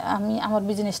হইলে আমি আমার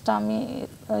বিজনেসটা আমি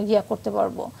করতে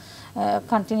পারবো,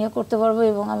 কন্টিনিউ করতে পারবো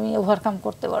এবং আমি ওভারকাম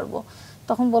করতে পারবো।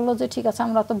 তখন বললো যে ঠিক আছে,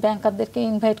 আমরা তো ব্যাংকারদেরকে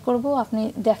ইনভাইট করব, আপনি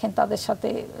দেখেন তাদের সাথে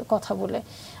কথা বলে,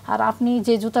 আর আপনি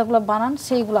যে জুতাগুলো বানান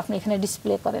সেইগুলো আপনি এখানে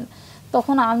ডিসপ্লে করেন।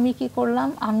 তখন আমি কি করলাম,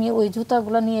 আমি ওই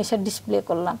জুতাগুলো নিয়ে এসে ডিসপ্লে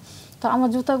করলাম। তো আমার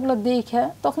জুতাগুলো দেখে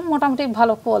তখন মোটামুটি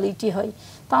ভালো কোয়ালিটি হয়,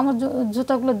 তো আমার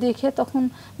জুতাগুলো দেখে তখন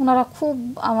ওনারা খুব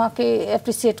আমাকে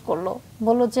অ্যাপ্রিসিয়েট করলো,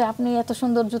 বললো যে আপনি এত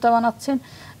সুন্দর জুতা বানাচ্ছেন,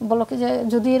 বললো কি যে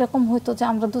যদি এরকম হইতো যে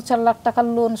আমরা 2-4 লাখ টাকার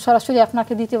লোন সরাসরি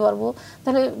আপনাকে দিতে পারবো,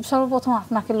 তাহলে সর্বপ্রথম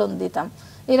আপনাকে লোন দিতাম,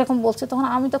 এরকম বলছে। তখন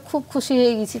আমি তো খুব খুশি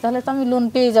হয়ে গেছি, তাহলে তো আমি লোন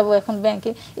পেয়ে যাব এখন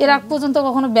ব্যাংকে। এর আগ পর্যন্ত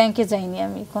কখনো ব্যাংকে যাইনি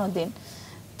আমি কোনো দিন।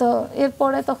 তো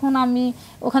এরপরে তখন আমি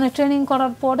ওখানে ট্রেনিং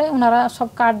করার পরে ওনারা সব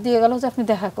কার্ড দিয়ে গেল যে আপনি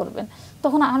দেখা করবেন।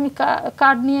 তখন আমি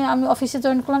কার্ড নিয়ে আমি অফিসে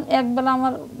জয়েন করলাম। একবেলা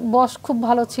আমার বস খুব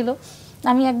ভালো ছিল,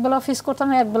 আমি একবেলা অফিস করতাম,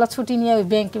 একবেলা ছুটি নিয়ে ওই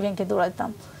ব্যাংকে দৌড়াইতাম।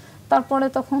 তারপরে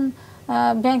তখন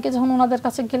ব্যাংকে যখন ওনাদের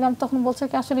কাছে গেলাম তখন বলছে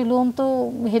কি আসলে লোন তো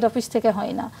হেড অফিস থেকে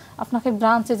হয় না, আপনাকে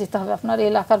ব্রাঞ্চে যেতে হবে, আপনার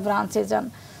এলাকার ব্রাঞ্চে যান।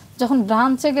 যখন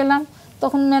ব্রাঞ্চে গেলাম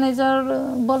তখন ম্যানেজার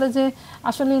বলে যে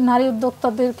আসলে নারী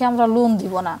উদ্যোক্তাদেরকে আমরা লোন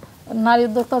দিব না, নারী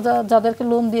উদ্যোক্তা যাদেরকে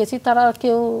লোন দিয়েছি তারা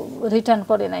কেউ রিটার্ন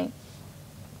করে নাই।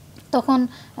 তখন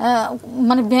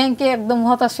মানে ব্যাংকে একদম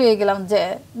হতাশ হয়ে গেলাম যে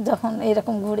যখন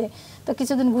এরকম ঘুরে। তো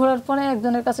কিছুদিন ঘোরার পরে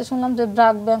একজনের কাছে শুনলাম যে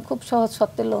ব্র্যাক ব্যাংক খুব সহজ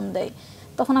শর্তে লোন দেয়।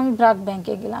 তখন আমি ব্র্যাক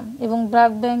ব্যাংকে গেলাম এবং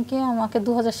ব্র্যাক ব্যাংকে আমাকে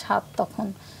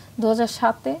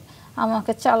 2007-এ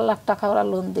আমাকে 4 লাখ টাকা ওরা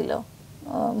লোন দিল,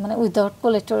 মানে উইদাউট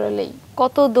কোলেটারালেই।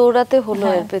 কত দৌড়াতে হলো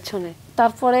এর পেছনে।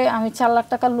 তারপরে আমি 4 লাখ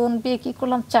টাকা লোন পেয়ে কি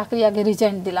করলাম, চাকরি আগে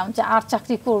রিজাইন দিলাম যে আর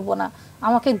চাকরি করব না,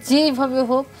 আমাকে যেভাবে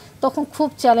হোক। তখন খুব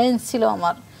চ্যালেঞ্জ ছিল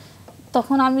আমার,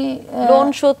 তখন আমি লোন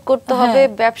শোধ করতে হবে,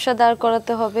 ব্যবসা দাঁড়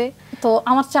করাতে হবে। তো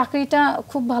আমার চাকরিটা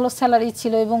খুব ভালো স্যালারি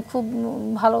ছিল এবং খুব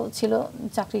ভালো ছিল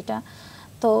চাকরিটা।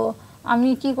 তো আমি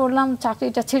কি করলাম,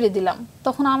 চাকরিটা ছেড়ে দিলাম।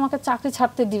 তখন আমাকে চাকরি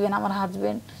ছাড়তে দিবে না আমার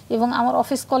হাজবেন্ড এবং আমার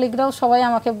অফিস কলিগরাও সবাই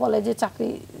আমাকে বলে যে চাকরি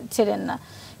ছেড়েন না।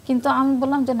 কিন্তু আমি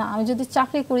বললাম যে না, আমি যদি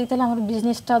চাকরি করি তাহলে আমার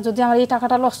বিজনেসটা, যদি আমার এই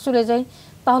টাকাটা লস চলে যায়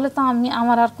তাহলে তো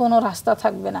আমার আর কোনো রাস্তা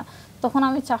থাকবে না। তখন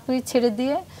আমি চাকরি ছেড়ে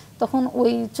দিয়ে তখন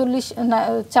ওই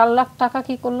 4 লাখ টাকা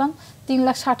কি করলাম,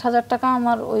 3,60,000 টাকা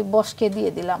আমার ওই বসকে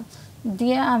দিয়ে দিলাম,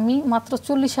 দিয়ে আমি মাত্র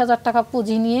 40,000 টাকা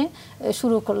পুঁজি নিয়ে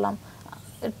শুরু করলাম।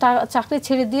 চাকরি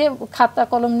ছেড়ে দিয়ে খাতা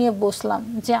কলম নিয়ে বসলাম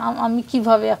যে আমি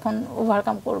কিভাবে এখন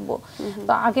ওভারকাম করব।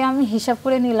 তো আগে আমি হিসাব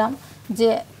করে নিলাম যে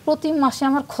প্রতি মাসে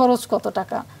আমার খরচ কত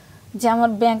টাকা, যে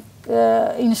আমার ব্যাংক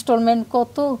ইনস্টলমেন্ট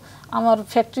কত, আমার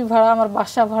ফ্যাক্টরি ভাড়া, আমার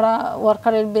বাসা ভাড়া,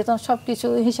 ওয়ার্কারের বেতন, সব কিছু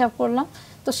হিসাব করলাম।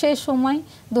 তো সেই সময়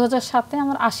 2007-এ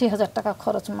আমার 80,000 টাকা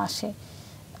খরচ,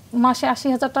 মাসে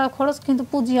 80,000 টাকা খরচ, কিন্তু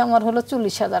পুঁজি আমার হলো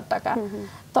 40,000 টাকা।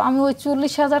 তো আমি ওই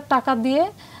 40,000 টাকা দিয়ে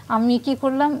আমি কি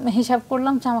করলাম, হিসাব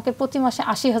করলাম যে আমাকে প্রতি মাসে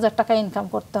 80,000 টাকা ইনকাম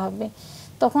করতে হবে।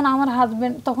 তখন আমার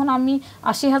হাজবেন্ড, তখন আমি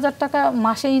 80,000 টাকা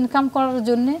মাসে ইনকাম করার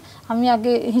জন্যে আমি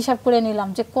আগে হিসাব করে নিলাম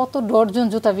যে কত ডজন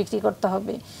জুতা বিক্রি করতে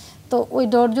হবে। তো ওই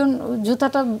ডজন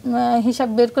জুতাটা হিসাব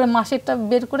বের করে, মাসেরটা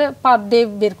বের করে পার ডে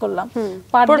বের করলাম,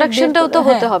 প্রোডাকশনটাও তো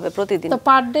হতে হবে প্রতিদিন। তো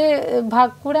পার ডে ভাগ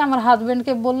করে আমার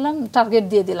হাজবেন্ডকে বললাম, টার্গেট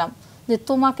দিয়ে দিলাম যে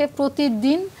তোমাকে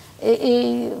প্রতিদিন এই,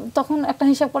 তখন একটা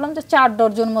হিসাব করলাম যে 4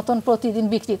 ডজন মতন প্রতিদিন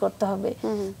বিক্রি করতে হবে।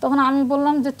 তখন আমি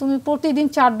বললাম যে তুমি প্রতিদিন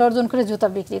 4 ডজন করে জুতা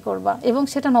বিক্রি করবা এবং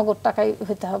সেটা নগদ টাকায়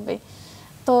হতে হবে।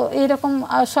 তো এইরকম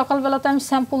সকালবেলাতে আমি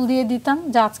স্যাম্পল দিয়ে দিতাম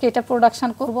যে আজকে এটা প্রোডাকশন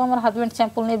করব। আমার হাজব্যান্ড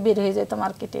স্যাম্পল নিয়ে বের হয়ে যেত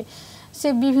মার্কেটে, সে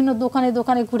বিভিন্ন দোকানে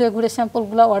ঘুরে ঘুরে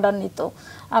স্যাম্পলগুলো অর্ডার নিত,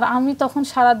 আর আমি তখন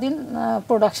সারাদিন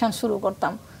প্রোডাকশন শুরু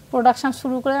করতাম। প্রোডাকশন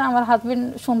শুরু করে আমার হাজবেন্ড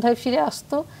সন্ধ্যায় ফিরে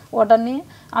আসতো অর্ডার নিয়ে,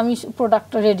 আমি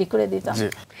প্রোডাক্টটা রেডি করে দিতাম।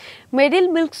 মেরিল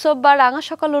মিল্ক সোপ বা রাঙা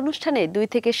সকাল অনুষ্ঠানে 2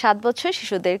 থেকে 7 বছর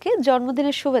শিশুদেরকে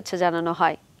জন্মদিনের শুভেচ্ছা জানানো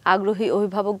হয়। আগ্রহী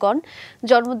অভিভাবকগণ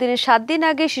জন্মদিনের 7 দিন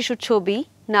আগে শিশুর ছবি,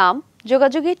 নাম,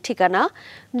 যোগাযোগের ঠিকানা,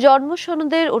 জন্ম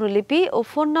সনদের অনুলিপি ও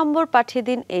ফোন নম্বর পাঠিয়ে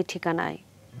দিন এই ঠিকানায়।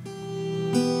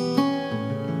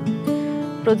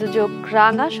 প্রযোজক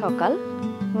রাঙ্গা সকাল,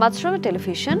 মাছরাঙা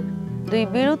টেলিভিশন, 2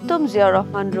 বীরুত্তম জিয়াউর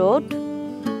রহমান রোড,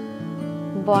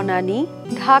 বনানী,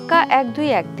 ঢাকা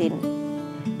 1213।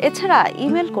 এছাড়া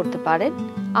ইমেল করতে পারেন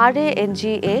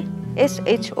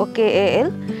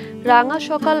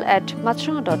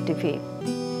rangashokal@maasranga.tv।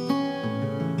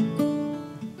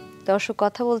 দর্শক,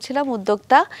 কথা বলছিলাম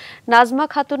উদ্যোক্তা নাজমা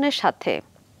খাতুনের সাথে।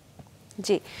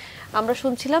 জি, আমরা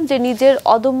শুনছিলাম যে নিজের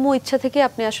অদম্য ইচ্ছা থেকে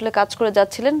আপনি আসলে কাজ করে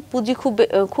যাচ্ছিলেন। পুঁজি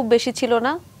খুব বেশি ছিল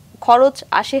না, খরচ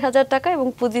 80,000 টাকা এবং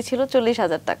পুঁজি ছিল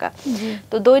 40,000 টাকা।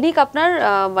 তো দৈনিক আপনার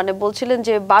মানে বলছিলেন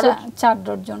যে 4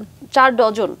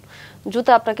 ডজন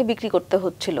জুতা আপনাকে বিক্রি করতে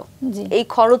হচ্ছিল এই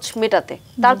খরচ মেটাতে,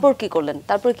 তারপর কি করলেন?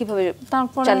 তারপর কিভাবে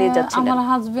চালিয়ে যাচ্ছিলেন? আমার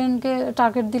হাজবেন্ডকে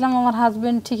টার্গেট দিলাম, আমার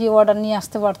হাজবেন্ড ঠিকই অর্ডার নিয়ে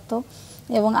আসতে পারতো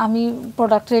এবং আমি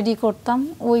প্রোডাক্ট রেডি করতাম,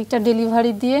 ওইটা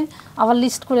ডেলিভারি দিয়ে আবার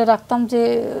লিস্ট করে রাখতাম যে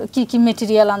কি কি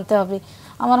মেটেরিয়াল আনতে হবে।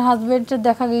 আমার হাজবেন্ডের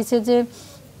দেখা গিয়েছে যে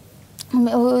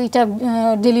ওইটা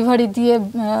ডেলিভারি দিয়ে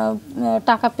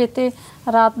টাকা পেতে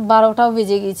রাত 12টাও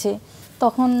বেজে গেছে।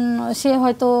 তখন সে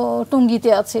হয়তো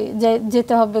টঙ্গীতে আছে,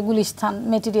 যেতে হবে গুলিস্তান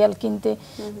মেটেরিয়াল কিনতে।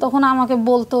 তখন আমাকে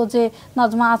বলতো যে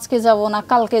নাজমা আজকে যাব না,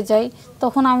 কালকে যাই।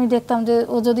 তখন আমি দেখতাম যে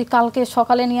ও যদি কালকে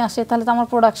সকালে নিয়ে আসে তাহলে তো আমার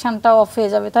প্রোডাকশানটা অফ হয়ে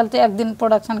যাবে, তাহলে তো একদিন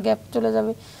প্রোডাকশান গ্যাপ চলে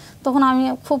যাবে। তখন আমি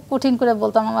খুব কঠিন করে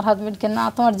বলতাম আমার হাজবেন্ডকে, না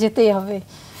তোমার যেতেই হবে,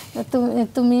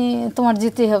 তোমার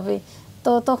যেতেই হবে।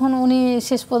 তো তখন উনি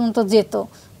শেষ পর্যন্ত যেত।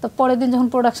 তো পরের দিন যখন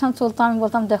প্রোডাকশান চলতো আমি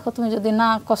বলতাম দেখো তুমি যদি না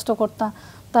কষ্ট করতা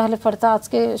তাহলে পরে তো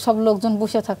আজকে সব লোকজন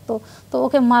বসে থাকতো। তো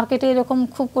ওকে মার্কেটে এরকম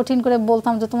খুব কঠিন করে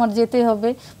বলতাম যে তোমার যেতেই হবে,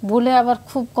 বলে আবার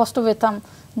খুব কষ্ট পেতাম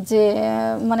যে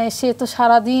মানে সে তো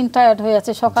সারাদিন টায়ার্ড হয়ে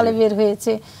আছে, সকালে বের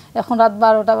হয়েছে, এখন রাত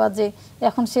 12টা বাজে,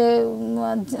 এখন সে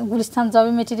গুলিস্তান যাবে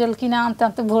মেটেরিয়াল কিনে আনতে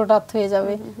আনতে ভোর রাত হয়ে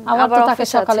যাবে, আবার তো তাকে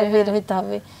সকালে বের হইতে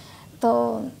হবে। তো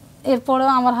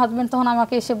এরপরেও আমার হাজবেন্ড তখন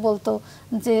আমাকে এসে বলতো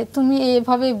যে তুমি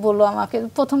এইভাবেই বলো আমাকে।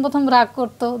 প্রথম রাগ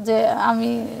করতো যে আমি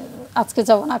আজকে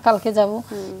যাব না কালকে যাব,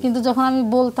 কিন্তু যখন আমি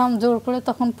বলতাম জোর করে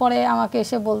তখন পরে আমাকে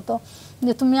এসে বলতো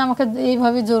যে তুমি আমাকে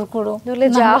এইভাবে জোর করো,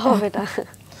 যা হবে না।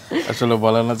 আসলে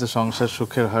বলে না যে সংসার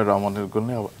সুখের হয় রমণের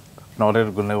গুণে, নরের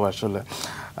গুণেও আসলে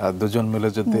দুজন মিলে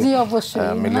যদি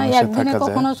মিলেমিশে থাকা যায়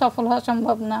কখনো সফল হওয়া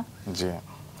সম্ভব না। জি,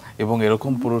 এবং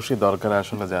এরকম পুরুষই দরকার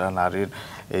আসলে যারা নারীর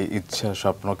এই ইচ্ছা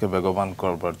স্বপ্নকে বেগবান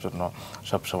করবার জন্য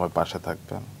সব সময় পাশে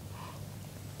থাকবেন।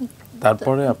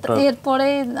 তারপরে এরপরে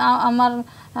আমার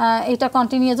এটা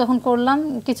কন্টিনিউ যখন করলাম,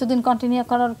 কিছুদিন কন্টিনিউ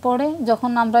করার পরে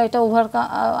যখন আমরা এটা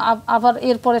আবার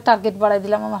এরপরে টার্গেট বাড়াই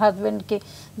দিলাম আমার হাজবেন্ডকে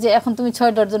যে এখন তুমি 6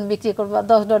 ডজন বিক্রি করবা,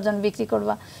 10 ডজন বিক্রি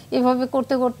করবা। এভাবে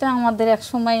করতে করতে আমাদের এক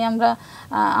সময়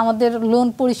আমাদের লোন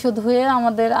পরিশোধ হয়ে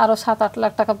আমাদের আরও 7-8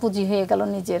 লাখ টাকা পুঁজি হয়ে গেল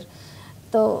নিজের।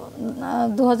 তো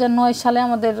 2009 সালে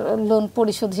আমাদের লোন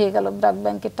পরিশোধ হয়ে গেল ব্র্যাক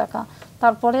ব্যাংকের টাকা।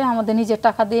 তারপরে আমাদের নিজের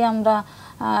টাকা দিয়ে আমরা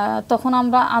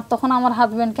তখন আমার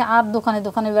হাজব্যান্ডকে আর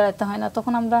দোকানে বেড়াতে হয় না।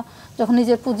 তখন আমরা যখন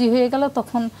নিজের পুঁজি হয়ে গেল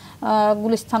তখন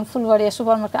গুলিস্তান, ফুলবাড়িয়া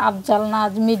সুপার মার্কেট, আফজাল,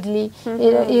 নাজ, মিডলি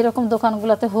এরকম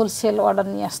দোকানগুলোতে হোলসেল অর্ডার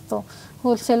নিয়ে আসতো,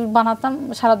 হোলসেল বানাতাম,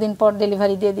 সারাদিন পর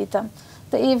ডেলিভারি দিয়ে দিতাম।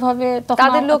 তো এইভাবে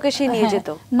তাদের লোক এসে নিয়ে যেত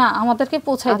না, আমাদেরকে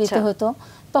পৌঁছায় দিতে হতো।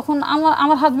 তখন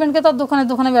আমার হাজব্যান্ডকে তো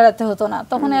দোকানে বেড়াতে হতো না,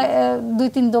 তখন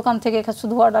 2-3 দোকান থেকে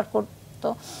শুধু অর্ডার করতো।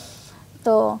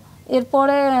 তো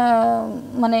এরপরে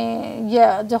মানে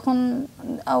যখন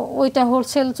ওইটা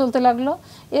হোলসেল চলতে লাগলো,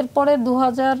 এরপরে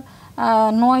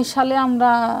 2009 সালে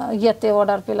আমরা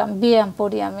অর্ডার পেলাম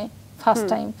বিএমপোরিয়ামে ফার্স্ট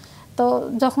টাইম। তো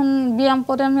যখন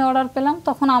বিএমপোরিয়ামে অর্ডার পেলাম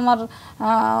তখন আমার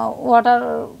অর্ডার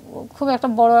খুব একটা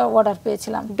বড় অর্ডার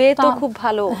পেয়েছিলাম। তো খুব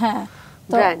ভালো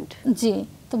ব্র্যান্ড। জি,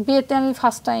 তো বিয়েতে আমি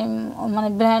ফার্স্ট টাইম মানে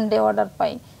ব্র্যান্ডে অর্ডার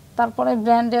পাই। তারপরে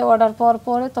ব্র্যান্ডে অর্ডার পাওয়ার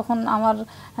পরে তখন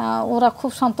ওরা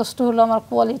খুব সন্তুষ্ট হলো আমার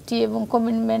কোয়ালিটি এবং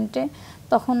কমিটমেন্টে।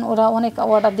 তখন ওরা অনেক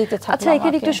অর্ডার দিতে থাকলো। আচ্ছা,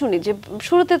 এখানে একটু শুনি যে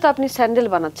শুরুতে তো আপনি স্যান্ডেল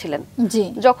বানাচ্ছিলেন। জি,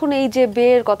 যখন এই যে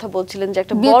বের কথা বলছিলেন যে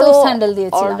একটা বড় স্যান্ডেল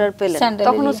দিয়েছিলাম, অর্ডার পেলেন,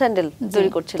 তখনও স্যান্ডেল তৈরি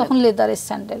করছিলেন? তখন লেদারের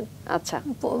স্যান্ডেল। আচ্ছা,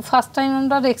 ফার্স্ট টাইম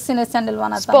আমরা রেক্সিনের স্যান্ডেল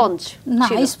বানাতাম। স্পঞ্জ না,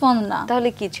 স্পঞ্জ না, তাহলে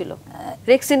কি ছিল?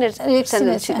 রেক্সিনের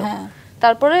স্যান্ডেল ছিল। হ্যাঁ।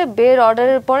 তারপরে বের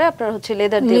অর্ডারের পরে আপনার হচ্ছে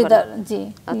লেদার দিয়ে লেদার। জি,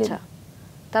 আচ্ছা।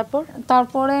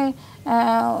 তারপরে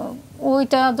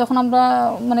ওইটা যখন আমরা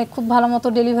মানে খুব ভালো মতো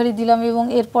ডেলিভারি দিলাম এবং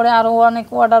এরপরে আরও অনেক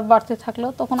অর্ডার বাড়তে থাকলো,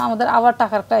 তখন আমাদের আবার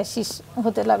টাকার ক্রাইসিস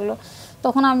হতে লাগলো।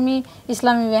 তখন আমি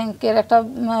ইসলামী ব্যাংকের একটা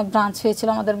ব্রাঞ্চ হয়েছিল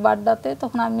আমাদের বাড্ডাতে,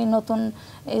 তখন আমি নতুন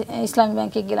ইসলামী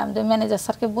ব্যাংকে গেলাম, যে ম্যানেজার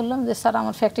স্যারকে বললাম যে স্যার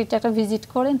আমার ফ্যাক্টরিটা একটা ভিজিট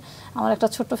করেন, আমার একটা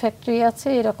ছোট্ট ফ্যাক্টরি আছে,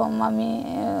 এরকম আমি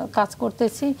কাজ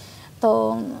করতেছি। তো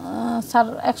স্যার,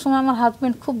 একসময় আমার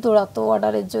হাজবেন্ড খুব দৌড়াতো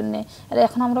অর্ডারের জন্য, আর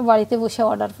এখন আমরা বাড়িতে বসে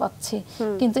অর্ডার পাচ্ছি,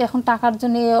 কিন্তু এখন টাকার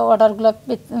জন্য এই অর্ডারগুলো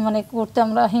মানে করতে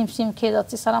আমরা হিমশিম খেয়ে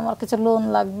যাচ্ছি, স্যার আমার কিছু লোন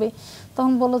লাগবে।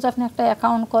 তখন বললো যে আপনি একটা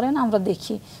অ্যাকাউন্ট করেন, আমরা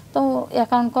দেখি। তো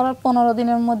অ্যাকাউন্ট করার 15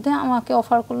 দিনের মধ্যে আমাকে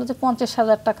অফার করলো যে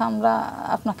 50,000 টাকা আমরা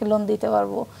আপনাকে লোন দিতে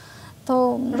পারবো। তো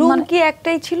রুম কি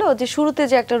একটাই ছিল, যে শুরুতে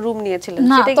যে একটা রুম নিয়েছিলেন?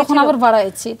 না, তখন আবার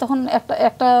বাড়াইছি। তখন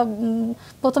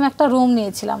প্রথম একটা রুম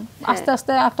নিয়েছিলাম, আস্তে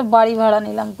আস্তে একটা বাড়ি ভাড়া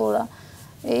নিলাম পুরো।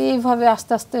 এইভাবে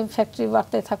আস্তে আস্তে ফ্যাক্টরি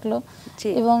বাড়তে থাকলো।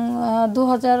 এবং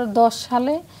 2010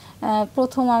 সালে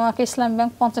প্রথম আমাকে ইসলাম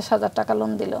ব্যাংক 50,000 টাকা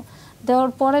লোন দিল।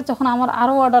 দেওয়ার পরে যখন আমার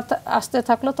আরও অর্ডার আসতে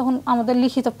থাকলো, তখন আমাদের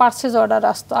লিখিত পারচেজ অর্ডার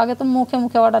আসতো। আগে তো মুখে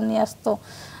মুখে অর্ডার নিয়ে আসতো,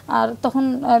 আর তখন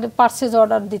পার্সেজ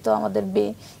অর্ডার দিত আমাদের বে,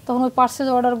 তখন ওই পার্সেজ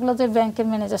অর্ডারগুলো যে ব্যাংকের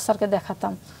ম্যানেজার স্যারকে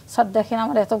দেখাতাম, স্যার দেখেন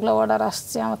আমার এতগুলো অর্ডার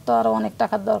আসছে, আমার তো আরও অনেক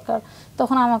টাকার দরকার।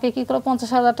 তখন আমাকে কী করে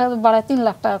 50,000 টাকা বাড়ায় 3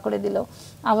 লাখ টাকা করে দিল,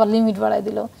 আবার লিমিট বাড়ায়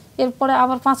দিল, এরপরে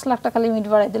আবার 5 লাখ টাকা লিমিট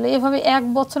বাড়ায় দিল, এভাবে 1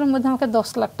 বছরের মধ্যে আমাকে 10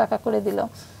 লাখ টাকা করে দিল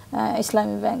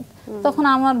ইসলামী ব্যাংক। তখন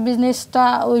আমার বিজনেসটা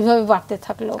ওইভাবে বাড়তে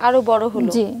থাকলো, আরো বড়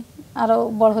হলো। জি, আরো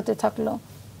বড় হতে থাকলো।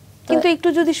 কিন্তু একটু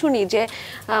যদি শুনি যে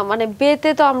মানে বেতে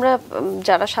তো আমরা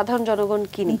যারা সাধারণ জনগণ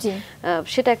কিনি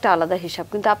সেটা একটা আলাদা হিসাব,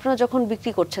 কিন্তু আপনারা যখন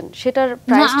বিক্রি করছেন সেটার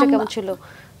প্রাইসটা কেমন ছিল?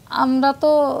 আমরা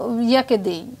তো ইয়াকে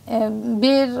দিই,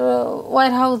 বের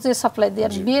ওয়্যার হাউসে সাপ্লাই দিই,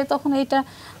 আর বিয়ে তখন এইটা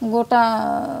গোটা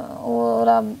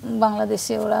ওরা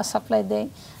বাংলাদেশে ওরা সাপ্লাই দেয়।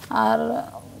 আর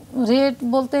রেট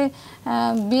বলতে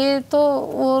বিয়ে তো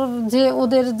ওর যে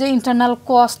ওদের যে ইন্টারনাল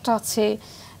কস্ট আছে,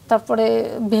 তারপরে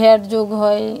ভ্যাট যোগ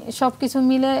হয়, সব কিছু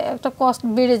মিলে একটা কস্ট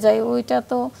বেড়ে যায়। ওইটা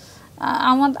তো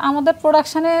আমাদের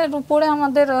প্রোডাকশনের উপরে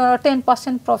আমাদের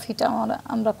 10% প্রফিট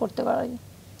আমরা করতে পারি।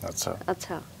 আচ্ছা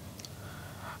আচ্ছা,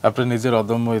 আপনি নিজের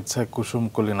অদম্য ইচ্ছায়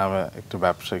কুসুমকলি নামে একটি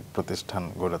ব্যবসায়িক প্রতিষ্ঠান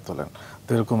গড়ে তোলেন, তো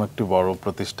এরকম একটি বড়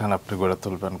প্রতিষ্ঠান আপনি গড়ে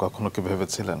তুলবেন কখনো কি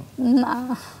ভেবেছিলেন? না।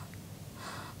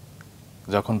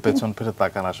 যখন পেছন ফিরে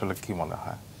তাকান আসলে কি মনে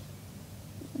হয়?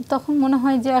 তখন মনে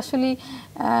হয় যে আসলে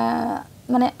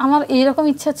মানে আমার এইরকম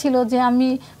ইচ্ছা ছিল যে আমি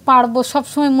পারবো,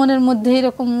 সবসময় মনের মধ্যে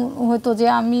এরকম হতো যে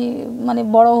আমি মানে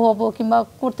বড় হব কিংবা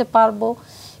করতে পারবো,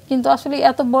 কিন্তু আসলে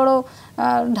এত বড়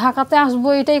ঢাকাতে আসবো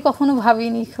এটাই কখনো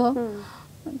ভাবিনি।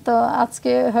 তো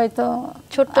আজকে হয়তো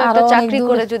ছোট্ট একটা চাকরি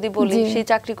করে যদি বলি, সেই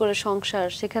চাকরি করে সংসার,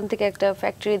 সেখান থেকে একটা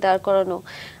ফ্যাক্টরি দাঁড় করানো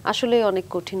আসলে অনেক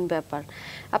কঠিন ব্যাপার।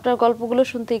 আপনার গল্পগুলো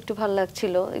শুনতে একটু ভালো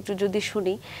লাগছিল, একটু যদি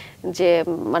শুনি যে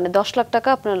মানে 10 লাখ টাকা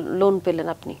আপনার লোন পেলেন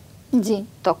আপনি, জি,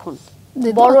 তখন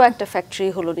বড় একটা ফ্যাক্টরি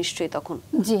হলো নিশ্চয়ই তখন,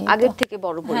 জি, আগের থেকে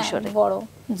বড় পরিসরে। বড়,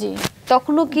 জি।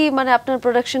 তখনও কি মানে আপনার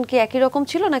প্রোডাকশন কি একই রকম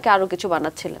ছিল নাকি আরো কিছু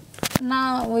বানাচ্ছিলেন? না,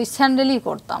 ওই স্যান্ডেলই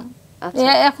করতাম।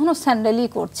 এখনো স্যান্ডেলই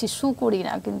করছি, শু করি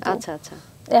না কিন্তু। আচ্ছা আচ্ছা,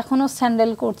 এখনো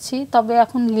স্যান্ডেল করছি, তবে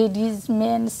এখন লেডিজ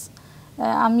মেন্স,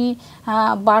 আমি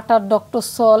বাটার, ডক্টর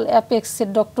সল, অ্যাপেক্সের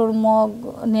ডক্টর মগ,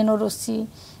 নেনোরসি,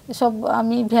 এসব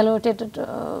আমি ভ্যালুয়েটেড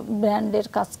ব্র্যান্ডের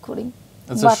কাজ করি।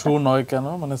 আচ্ছা, শু নয় কেন,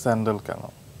 মানে স্যান্ডেল কেন?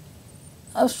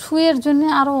 শুয়ের জন্য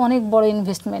আরো অনেক বড়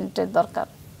ইনভেস্টমেন্টের দরকার,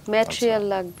 ম্যাটেরিয়াল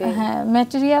লাগবে। হ্যাঁ,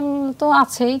 ম্যাটেরিয়াল তো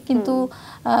আছেই, কিন্তু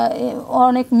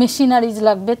অনেক মেশিনারিজ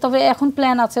লাগবে। তবে এখন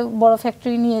প্ল্যান আছে, বড়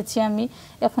ফ্যাক্টরি নিয়েছি আমি,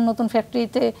 এখন নতুন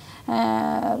ফ্যাক্টরিতে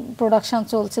প্রোডাকশন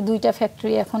চলছে, 2টা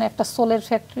ফ্যাক্টরি এখন, একটা সোলের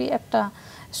ফ্যাক্টরি, একটা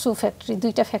শু ফ্যাক্টরি,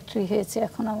 2টা ফ্যাক্টরি হয়েছে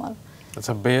এখন আমার।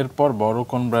 আচ্ছা, বিয়ের পর বড়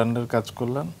কোন ব্র্যান্ডের কাজ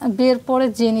করলেন? বিয়ের পরে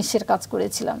জেনিসের কাজ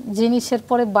করেছিলাম, জেনিসের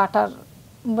পরে বাটার,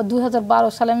 2012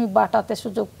 সালে আমি বাটাতে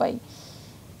সুযোগ পাই।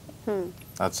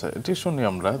 আচ্ছা, এটি শুনি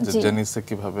আমরা যে জেনিসে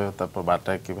কিভাবে, তারপর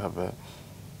বাটায় কিভাবে,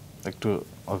 একটু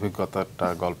অভিজ্ঞতাটা,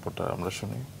 গল্পটা আমরা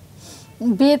শুনি।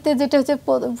 বিয়েতে যেটা হচ্ছে,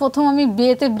 প্রথম আমি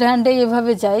বিয়েতে ব্র্যান্ডে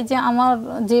এভাবে যাই যে আমার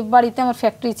যে বাড়িতে আমার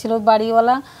ফ্যাক্টরি ছিল,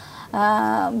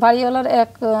 বাড়িওয়ালার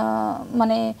এক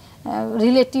মানে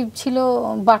রিলেটিভ ছিল,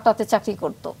 বাটাতে চাকরি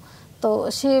করত। তো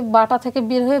সে বাটা থেকে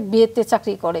বের হয়ে বিয়েতে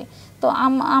চাকরি করে। তো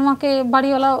আমাকে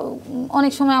বাড়িওয়ালা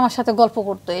অনেক সময় আমার সাথে গল্প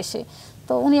করতো এসে।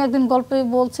 তো উনি একদিন গল্পে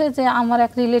বলছে যে আমার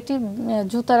এক রিলেটিভ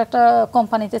জুতার একটা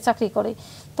কোম্পানিতে চাকরি করে।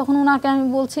 তখন ওনাকে আমি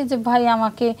বলছি যে ভাই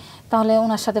আমাকে তাহলে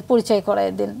ওনার সাথে পরিচয়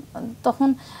করায় দিন। তখন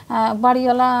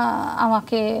বাড়িওয়ালা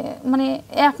আমাকে মানে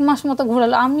 1 মাস মতো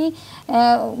ঘোরালো, আমি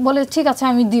বলে ঠিক আছে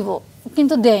আমি দিব,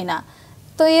 কিন্তু দেয় না।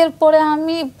 তো এরপরে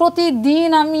আমি প্রতিদিন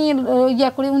আমি ইয়া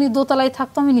করি, উনি দোতলায়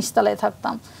থাকতো, আমি নিচতলায়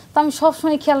থাকতাম। তো আমি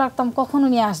সবসময় খেয়াল রাখতাম কখন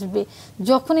উনি আসবে।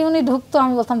 যখনই উনি ঢুকতো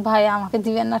আমি বলতাম ভাই আমাকে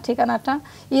দিবেন না ঠিকানাটা।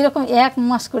 এরকম 1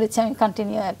 মাস করেছি আমি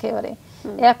কন্টিনিউ একেবারে।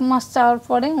 1 মাস চাওয়ার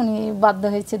পরে উনি বাধ্য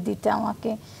হয়েছে দিতে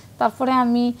আমাকে। তারপরে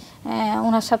আমি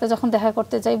ওনার সাথে যখন দেখা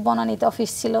করতে যাই, বনানীতে অফিস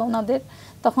ছিল ওনাদের,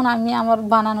 তখন আমি আমার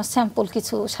বানানো স্যাম্পল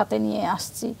কিছু সাথে নিয়ে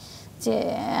আসছি যে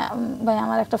ভাই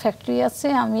আমার একটা ফ্যাক্টরি আছে,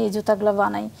 আমি এই জুতাগুলো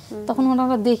বানাই। তখন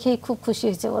ওনারা দেখেই খুব খুশি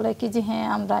হয়েছে, বলে কি যে হ্যাঁ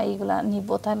আমরা এইগুলা নিব।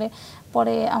 তাহলে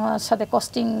পরে আমার সাথে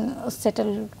কস্টিং সেটেল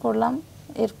করলাম,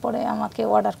 এরপরে আমাকে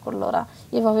অর্ডার করলো ওরা।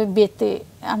 এভাবে বেতে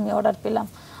আমি অর্ডার পেলাম।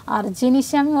 আর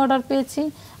জিনিসে আমি অর্ডার পেয়েছি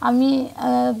আমি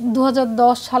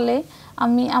 2010 সালে।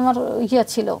 আমার ইয়া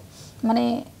ছিল মানে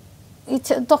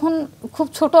ইচ্ছা, তখন খুব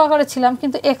ছোট আকারে ছিলাম,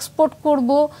 কিন্তু এক্সপোর্ট করব,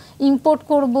 ইম্পোর্ট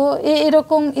করব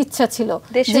এরকম ইচ্ছা ছিল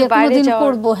যে কোনোদিন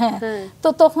করব। হ্যাঁ, তো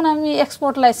তখন আমি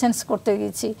এক্সপোর্ট লাইসেন্স করতে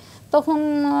গেছি। তখন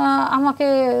আমাকে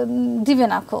দিবে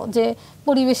না যে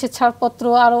পরিবেশের ছাড়পত্র,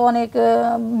 আরো অনেক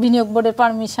বিনিয়োগ বোর্ডের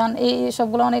পারমিশন, এই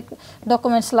সবগুলো অনেক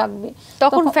ডকুমেন্টস লাগবে।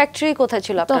 তখন ফ্যাক্টরি কোথায়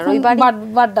ছিল আপনার? ওই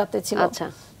বাড্ডাতে ছিল। আচ্ছা।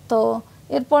 তো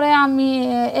এরপরে আমি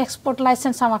এক্সপোর্ট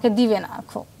লাইসেন্স আমাকে দিবে না,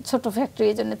 খুব ছোট ফ্যাক্টরি,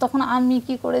 এই জন্য তখন আমি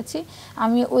কি করেছি,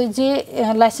 আমি ওই যে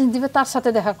লাইসেন্স দিবে তার সাথে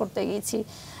দেখা করতে গিয়েছি।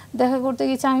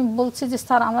 আমি বলছি যে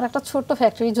স্যার আমার একটা ছোট্ট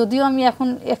ফ্যাক্টরি, যদিও আমি এখন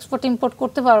এক্সপোর্ট ইম্পোর্ট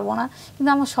করতে পারবো না, কিন্তু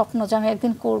আমার স্বপ্ন যে আমি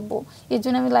একদিন করবো, এর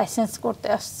জন্য আমি লাইসেন্স করতে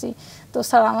আসছি, তো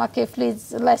স্যার আমাকে প্লিজ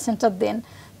লাইসেন্সটা দেন।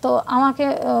 তো আমাকে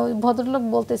ভদ্রলোক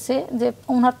বলতেছে যে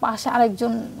ওনার পাশে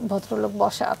আরেকজন ভদ্রলোক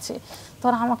বসা আছে,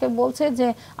 তখন আমাকে বলছে যে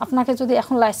আপনাকে যদি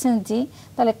এখন লাইসেন্স দিই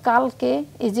তাহলে কালকে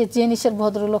এই যে জেনিসের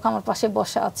ভদ্রলোক আমার পাশে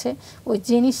বসা আছে, ওই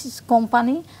জেনিস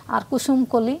কোম্পানি আর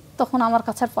কুসুমকলি, তখন আমার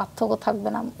কাছে আর পার্থক্য থাকবে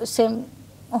না, সেম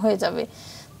হয়ে যাবে।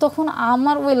 তখন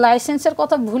আমার ওই লাইসেন্সের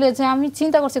কথা ভুলে যে আমি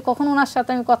চিন্তা করছি কখন ওনার সাথে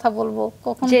আমি কথা বলবো,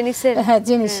 কখন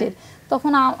জেনিসের,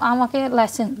 তখন আমাকে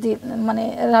লাইসেন্স মানে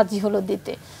রাজি হলো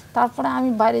দিতে। তারপরে আমি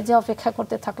বাইরে যে অপেক্ষা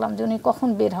করতে থাকলাম যে উনি কখন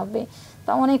বের হবে,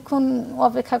 তা অনেকক্ষণ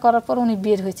অপেক্ষা করার পর উনি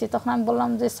বের হয়েছে। তখন আমি বললাম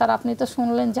যে স্যার আপনি তো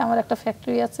শুনলেন যে আমার একটা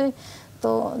ফ্যাক্টরি আছে,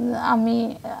 তো আমি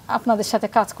আপনাদের সাথে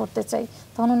কাজ করতে চাই।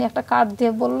 তখন উনি একটা কার্ড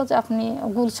দিয়ে বললো যে আপনি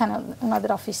গুলশানে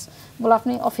ওনাদের অফিস, বলে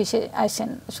আপনি অফিসে আসেন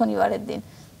শনিবারের দিন।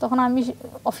 তখন আমি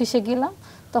অফিসে গেলাম,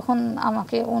 তখন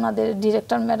আমাকে ওনাদের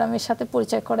ডিরেক্টর ম্যাডামের সাথে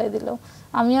পরিচয় করাই দিল,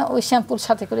 আমি ওই শ্যাম্পুল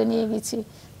সাথে করে নিয়ে গেছি।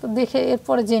 তো দেখে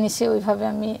এরপরে জেনিসে ওইভাবে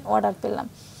আমি অর্ডার পেলাম।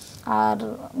 আর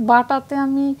বাটাতে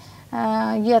আমি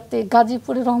ইয়াতে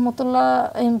গাজীপুরে রহমতুল্লাহ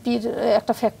এমপির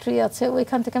একটা ফ্যাক্টরি আছে,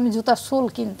 ওইখান থেকে আমি জুতার সোল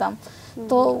কিনতাম।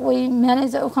 তো ওই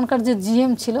ম্যানেজার ওখানকার যে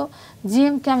জিএম ছিল,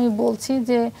 জিএমকে আমি বলছি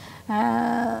যে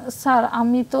স্যার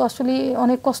আমি তো আসলে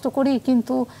অনেক কষ্ট করি,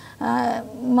 কিন্তু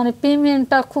মানে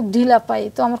পেমেন্টটা খুব ঢিলা পাই,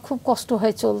 তো আমার খুব কষ্ট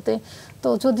হয় চলতে, তো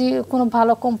যদি কোনো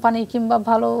ভালো কোম্পানি কিংবা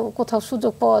ভালো কোথাও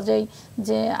সুযোগ পাওয়া যায়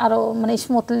যে আরও মানে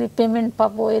স্মুথলি পেমেন্ট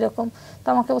পাবো এরকম। তো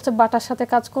আমাকে বলছে বাটার সাথে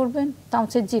কাজ করবেন, তা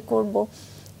হচ্ছে জি করব।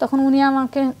 তখন উনি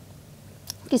আমাকে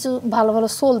কিছু ভালো ভালো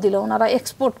সোল দিল, ওনারা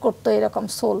এক্সপোর্ট করতো এরকম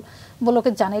সোল, বলোকে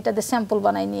জানে এটাতে স্যাম্পল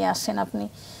বানাই নিয়ে আসেন আপনি।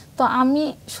 তো আমি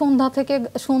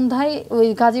সন্ধ্যায় ওই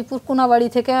গাজীপুর কোনাবাড়ি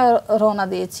থেকে রওনা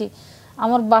দিয়েছি,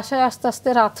 আমার বাসায় আস্তে আস্তে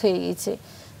রাত হয়ে গেছে।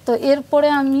 তো এরপরে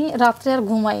আমি রাত্রে আর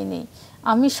ঘুমাইনি,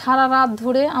 আমি সারা রাত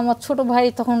ধরে, আমার ছোট ভাই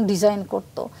তখন ডিজাইন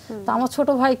করতো, তো আমার ছোট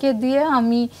ভাইকে দিয়ে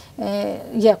আমি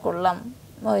করলাম,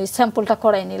 ওই স্যাম্পলটা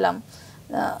করাই নিলাম।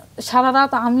 সারা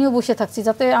রাত আমিও বসে থাকছি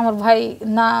যাতে আমার ভাই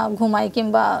না ঘুমায়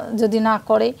কিংবা যদি না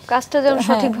করে কাজটা যেন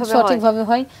সঠিকভাবে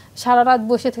হয়। সারা রাত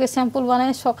বসে থেকে স্যাম্পল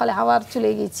বানায় সকালে আবার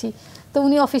চলে গেছি। তো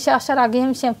উনি অফিসে আসার আগে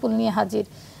আমি স্যাম্পল নিয়ে হাজির।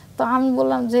 তো আমি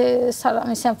বললাম যে স্যার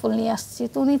আমি স্যাম্পল নিয়ে আসছি।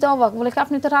 তো উনি তো অবাক, বলে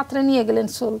আপনি তো রাত্রে নিয়ে গেলেন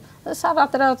সোল। স্যার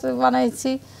রাত্রে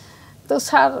বানাইছি। তো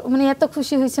স্যার মানে এত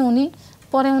খুশি হয়েছে উনি।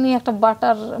 পরে উনি একটা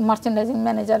বাটার মার্চেন্ডাইজিং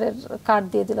ম্যানেজারের কার্ড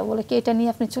দিয়ে দিল, বলে কি এটা নিয়ে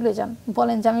আপনি চলে যান,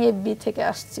 বলেন যে আমি এফবি থেকে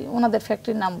আসছি, ওনাদের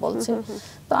ফ্যাক্টরির নাম বলছে।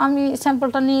 তো আমি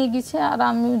স্যাম্পলটা নিয়ে গেছি, আর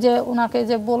আমি যে ওনাকে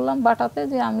যে বললাম বাটাতে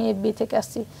যে আমি এফবি থেকে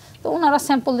আসছি, তো ওনারা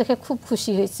স্যাম্পল দেখে খুব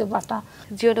খুশি হয়েছে বাটা।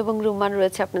 জিয়ন এবং রুম্মান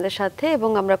রয়েছে আপনাদের সাথে, এবং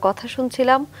আমরা কথা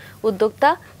শুনছিলাম উদ্যোক্তা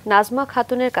নাজমা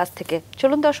খাতুনের কাছ থেকে।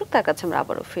 চলুন দর্শক তার কাছে আমরা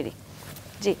আবারও ফিরি।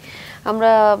 জি,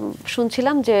 আমরা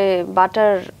শুনছিলাম যে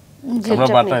বাটার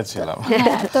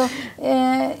তো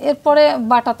এরপরে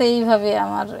বাটাতে এইভাবে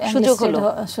আমার সুযোগ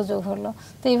হলো,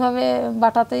 তো এইভাবে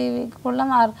বাটাতেই করলাম।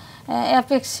 আর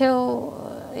অ্যাপেক্সেও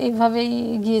এইভাবেই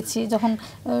গিয়েছি, যখন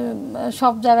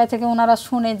সব জায়গা থেকে ওনারা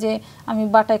শুনে যে আমি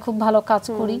বাটায় খুব ভালো কাজ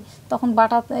করি, তখন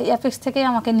বাটা অ্যাপেক্স থেকেই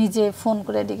আমাকে নিজে ফোন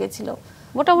করে ডেকেছিল।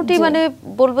 মোটামুটি মানে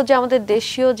বলবো যে আমাদের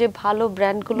দেশীয় যে ভালো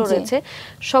ব্র্যান্ডগুলো রয়েছে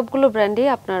সবগুলো ব্র্যান্ডই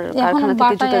আপনার কারখানা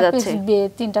থেকে জুতে যাচ্ছে।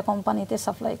 3টা কোম্পানিতে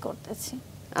সাপ্লাই করতেছি।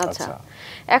 আচ্ছা,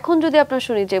 এখন যদি আপনার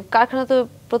শুনি যে কারখানা তো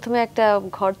প্রথমে একটা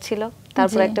ঘর ছিল,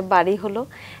 তারপর একটা বাড়ি হলো,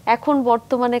 এখন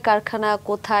বর্তমানে কারখানা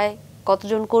কোথায়,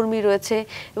 কতজন কর্মী রয়েছে,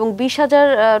 এবং 20,000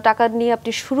 টাকা নিয়ে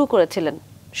আপনি শুরু করেছিলেন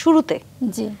শুরুতে,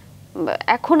 জি,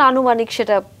 এখন আনুমানিক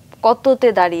সেটা কততে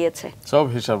দাঁড়িয়েছে? সব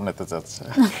হিসাব নিতে চাচ্ছে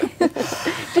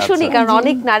একটু শুনি, কারণ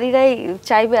অনেক নারীরাই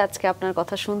চাইবে আজকে আপনার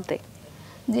কথা শুনতে।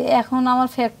 যে এখন আমার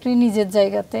ফ্যাক্টরি নিজের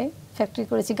জায়গাতে ফ্যাক্টরি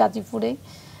করেছি গাজীপুরে।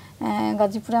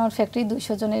 গাজীপুরে আমার ফ্যাক্টরি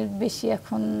 200 জনের বেশি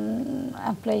এখন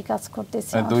এমপ্লয়ি কাজ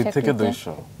করতেছে। 2 থেকে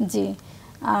 200? জি,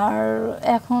 আর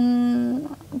এখন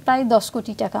প্রায় 10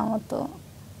 কোটি টাকা মতো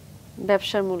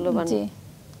ব্যবসার মূল্যবান। জি,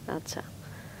 আচ্ছা।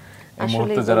 এই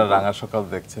মুহূর্তে যারা রাঙা সকাল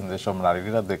দেখছেন, যে সব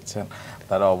নারীরা দেখছেন,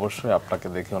 তারা অবশ্যই আপনাকে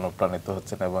দেখে অনুপ্রাণিত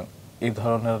হচ্ছেন, এবং এই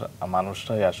ধরনের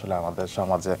মানুষরাই আসলে আমাদের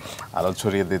সমাজে আলো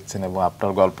ছড়িয়ে দিচ্ছেন, এবং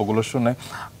আপনার গল্পগুলো শুনে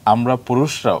আমরা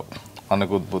পুরুষরাও অনেক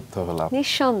উদ্বুদ্ধ হলাম।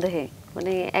 নিঃসন্দেহে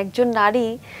মানে একজন নারী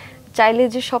চাইলে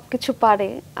যে সবকিছু পারে,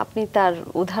 আপনি তার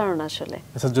উদাহরণ আসলে।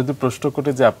 আচ্ছা, যদি প্রশ্ন করি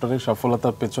যে আপনার এই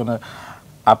সফলতার পেছনে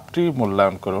আপনি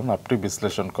মূল্যায়ন করুন, আপনি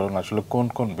বিশ্লেষণ করুন, আসলে কোন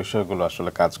কোন বিষয়গুলো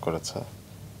আসলে কাজ করেছে?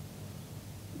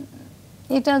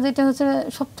 এটা যেটা হচ্ছে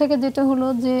সব থেকে যেটা হলো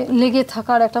যে লেগে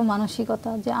থাকার একটা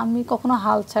মানসিকতা, যে আমি কখনো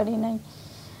হাল ছাড়ি নাই।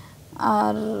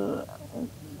 আর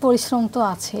পরিশ্রম তো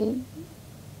আছেই।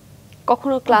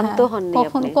 কখনো ক্লান্ত হননি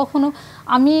কখনো কখনো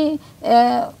আমি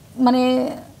মানে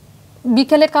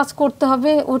বিকেলে কাজ করতে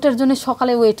হবে ওটার জন্য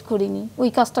সকালে ওয়েট করিনি, ওই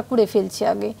কাজটা করে ফেলছি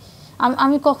আগে।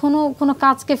 আমি কখনো কোনো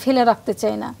কাজকে ফেলে রাখতে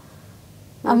চাই না।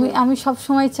 আমি সব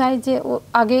সময় চাই যে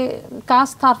আগে কাজ,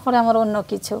 তারপরে আমার অন্য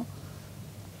কিছু।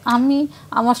 আমি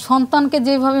আমার সন্তানকে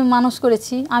যেভাবে মানুষ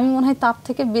করেছি আমি মনে হয় তার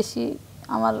থেকে বেশি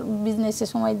আমার বিজনেসে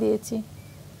সময় দিয়েছি।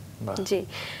 জি,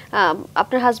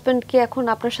 আপনার হাজবেন্ড কি এখন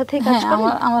আপনার সাথেই কাজ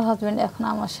করেন? আমার হাজবেন্ড এখন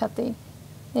আমার সাথেই,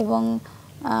 এবং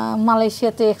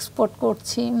মালয়েশিয়াতে এক্সপোর্ট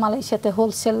করছি, মালয়েশিয়াতে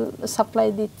হোলসেল সাপ্লাই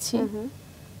দিচ্ছি।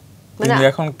 তিনি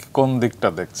এখন কোন দিকটা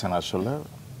দেখছেন আসলে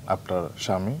আপনার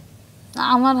স্বামী?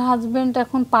 আমার হাজবেন্ড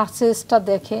এখন পারচেজটা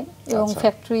দেখে এবং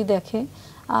ফ্যাক্টরি দেখে,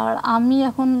 আর আমি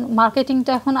এখন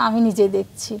মার্কেটিংটা এখন আমি নিজে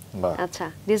দেখছি। আচ্ছা,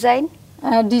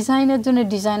 ডিজাইনের জন্য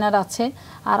ডিজাইনার আছে,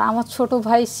 আর আমার ছোট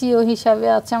ভাই সিও হিসাবে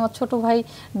আছে, আমার ছোট ভাই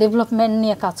ডেভেলপমেন্ট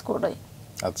নিয়ে কাজ করে।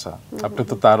 আচ্ছা, আপনি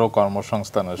তো তারও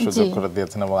কর্মসংস্থানের সুযোগ করে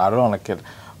দিয়েছেন এবং আরো অনেকের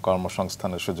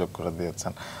কর্মসংস্থানের সুযোগ করে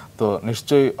দিয়েছেন। তো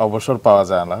নিশ্চয়ই অবসর পাওয়া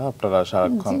যায় না, আপনারা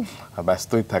সারাক্ষণ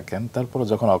ব্যস্তই থাকেন। তারপরে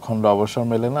যখন অখণ্ড অবসর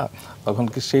মেলে না, তখন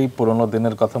কি সেই পুরোনো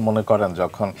দিনের কথা মনে করেন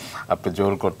যখন আপনি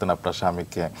জোর করতেন আপনার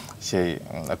স্বামীকে সেই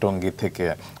টঙ্গী থেকে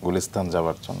গুলিস্তান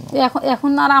যাওয়ার জন্য?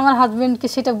 এখন আর আমার হাজবেন্ডকে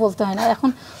সেটা বলতে হয় না, এখন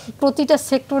প্রতিটা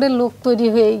সেক্টরের লোক তৈরি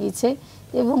হয়ে গেছে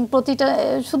এবং প্রতিটা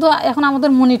শুধু এখন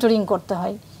আমাদের মনিটরিং করতে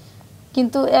হয়।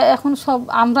 কিন্তু এখন সব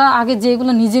আমরা আগে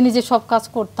যেগুলো নিজে নিজে সব কাজ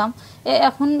করতাম,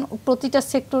 এখন প্রতিটা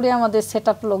সেক্টরে আমাদের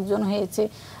সেটআপ লোকজন হয়েছে।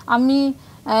 আমি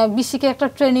বিসিকে একটা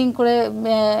ট্রেনিং করে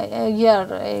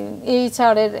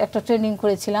এইচআর এর একটা ট্রেনিং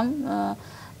করেছিলাম,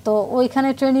 তো ওইখানে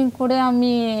ট্রেনিং করে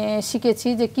আমি শিখেছি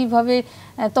যে কিভাবে,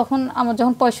 তখন আমার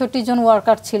যখন 65 জন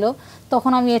ওয়ার্কার ছিল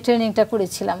তখন আমি এই ট্রেনিংটা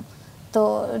করেছিলাম। তো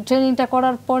ট্রেনিংটা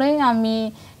করার পরে আমি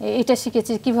এটা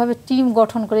শিখেছি কিভাবে টিম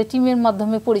গঠন করে টিমের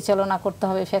মাধ্যমে পরিচালনা করতে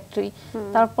হবে ফ্যাক্টরি।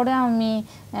 তারপরে আমি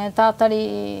তাড়াতাড়ি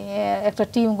একটা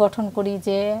টিম গঠন করি,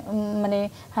 যে মানে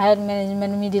higher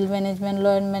management, middle management,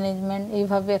 lower management,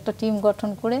 এইভাবে একটা টিম গঠন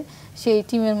করে সেই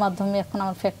টিমের মাধ্যমে এখন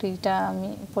আমার ফ্যাক্টরিটা আমি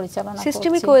পরিচালনা করছি।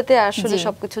 সিস্টেমিক ওয়েতে আসলে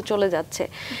সবকিছু চলে যাচ্ছে।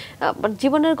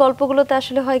 জীবনের গল্পগুলোতে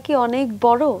আসলে হয় কি অনেক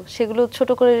বড়, সেগুলো ছোট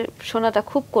করে শোনাটা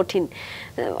খুব কঠিন।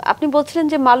 আপনি বলছিলেন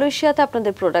যে মালয়েশিয়াতে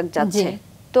আপনাদের প্রোডাক্ট যাচ্ছে,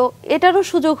 তো এটারও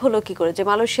সুযোগ হলো কি করে যে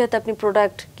মালয়েশিয়াতে আপনি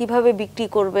প্রোডাক্ট কিভাবে বিক্রি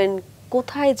করবেন,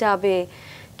 কোথায় যাবে,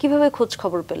 কিভাবে খোঁজ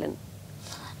খবর পেলেন?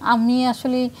 আমি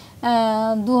আসলে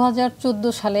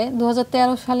 2014 সালে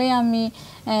 2013 সালে আমি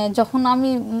যখন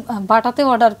আমি বাটাতে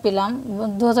অর্ডার পেলাম,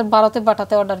 2012তে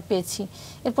বাটাতে অর্ডার পেয়েছি।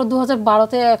 এরপর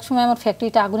 2012তে একসময় আমার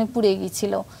ফ্যাক্টরিটা আগুনে পুড়ে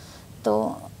গিয়েছিল। তো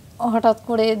হঠাৎ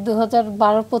করে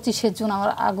 2012-25 জুন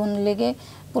আমার আগুন লেগে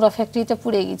পুরো ফ্যাক্টরিটা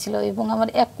পুড়ে গিয়েছিল এবং আমার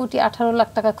 1,18,00,000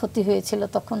 টাকা ক্ষতি হয়েছিল।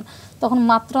 তখন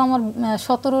মাত্র আমার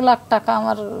 17 লাখ টাকা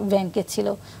আমার ব্যাংকে ছিল।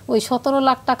 ওই 17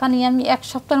 লাখ টাকা নিয়ে আমি এক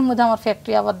সপ্তাহের মধ্যে আমার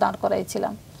ফ্যাক্টরি আবার দাঁড়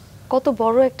করাইছিলাম। কত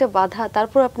বড় একটা বাধা,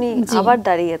 তারপর আপনি আবার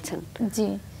দাঁড়িয়েছেন। জি,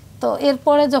 তো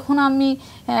এরপরে যখন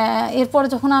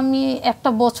আমি একটা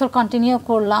বছর কন্টিনিউ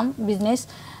করলাম বিজনেস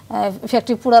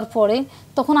ফ্যাক্টরি পুরার পরে,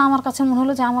 তখন আমার কাছে মনে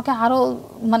হলো যে আমাকে আরও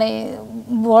মানে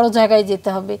বড় জায়গায় যেতে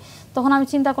হবে। তখন আমি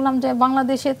চিন্তা করলাম যে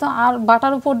বাংলাদেশে তো আর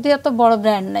বাটার উপর দিয়ে তো বড়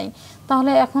ব্র্যান্ড নাই,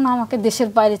 তাহলে এখন আমাকে দেশের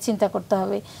বাইরে চিন্তা করতে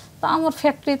হবে। তো আমার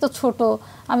ফ্যাক্টরি তো ছোট,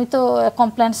 আমি তো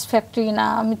কমপ্লেন্স ফ্যাক্টরি না,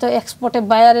 আমি তো এক্সপোর্টে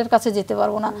বায়ারের কাছে যেতে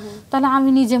পারবো না, তাহলে আমি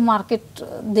নিজে মার্কেট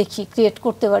দেখি ক্রিয়েট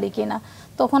করতে পারি কিনা।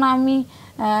 তখন আমি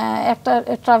একটা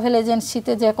ট্রাভেল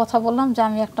এজেন্সিতে যে কথা বললাম যে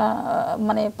আমি একটা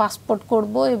মানে পাসপোর্ট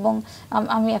করব এবং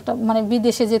আমি একটা মানে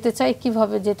বিদেশে যেতে চাই,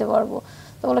 কিভাবে যেতে পারবো।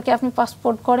 তো বলে কি আপনি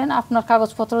পাসপোর্ট করেন, আপনার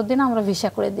কাগজপত্র দিন, আমরা ভিসা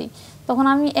করে দিই। তখন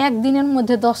আমি একদিনের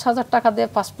মধ্যে 10,000 টাকা দিয়ে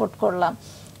পাসপোর্ট করলাম,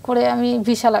 করে আমি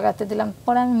ভিসা লাগাতে দিলাম।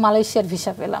 পরে আমি মালয়েশিয়ার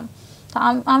ভিসা পেলাম।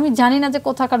 আমি জানি না যে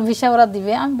কোথাকার ভিসা ওরা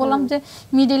দিবে, আমি বললাম যে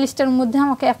মিডল ইস্টের মধ্যে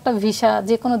আমাকে একটা ভিসা,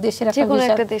 যে কোনো দেশের একটা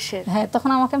ভিসা, হ্যাঁ, তখন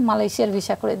আমাকে মালয়েশিয়ার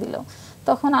ভিসা করে দিল।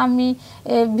 তখন আমি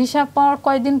ভিসা পাওয়ার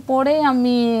কয়েকদিন পরে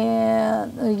আমি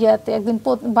একদিন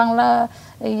বাংলা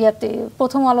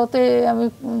প্রথম আলোতে আমি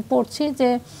পড়ছি যে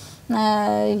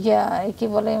কি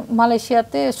বলে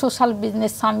মালয়েশিয়াতে সোশ্যাল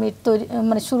বিজনেস সামিট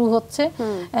মানে শুরু হচ্ছে,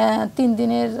 3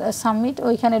 দিনের সামিট।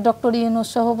 ওইখানে ডক্টর ইউনূস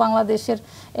সহ বাংলাদেশের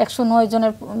 109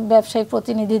 জনের ব্যবসায়ী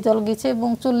প্রতিনিধি দল গেছে এবং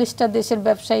 40টা দেশের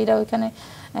ব্যবসায়ীরা ওইখানে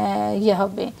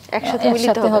হবে, একসাথে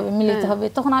হবে, মিলিত হবে।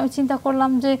 তখন আমি চিন্তা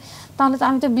করলাম যে তাহলে তো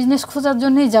আমি তো বিজনেস খোঁজার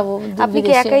জন্যই যাবো। আপনি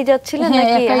কি একাই যাচ্ছিলেন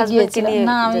নাকি হাজবেন্ডকে নিয়ে?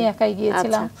 না, আমি একাই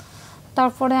গিয়েছিলাম।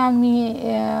 তারপরে আমি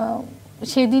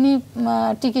সেদিনই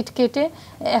টিকিট কেটে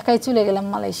একাই চলে গেলাম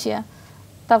মালয়েশিয়া।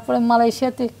 তারপরে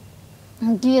মালয়েশিয়াতে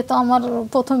গিয়ে তো আমার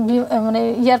প্রথম মানে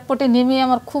এয়ারপোর্টে নেমে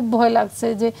আমার খুব ভয় লাগছে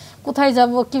যে কোথায়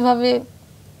যাব, কিভাবে,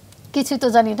 কিছুই তো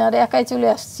জানি না, আর একাই চলে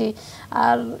আসছি।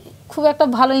 আর খুব একটা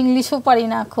ভালো ইংলিশও পারি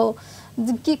না,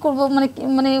 কি করব মানে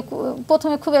মানে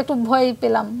প্রথমে খুব একটু ভয়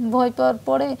পেলাম। ভয় পাওয়ার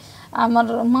পরে আমার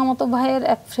মামাতো ভাইয়ের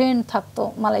এক ফ্রেন্ড থাকতো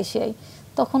মালয়েশিয়ায়,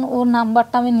 তখন ওর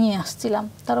নাম্বারটা আমি নিয়ে আসছিলাম,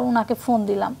 তারা ওনাকে ফোন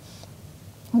দিলাম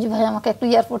যে ভাই আমাকে একটু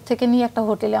এয়ারপোর্ট থেকে নিয়ে একটা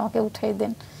হোটেলে আমাকে উঠাই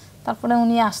দেন। তারপরে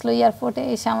উনি আসলো এয়ারপোর্টে,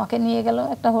 এসে আমাকে নিয়ে গেল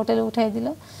একটা হোটেলে উঠাই দিল।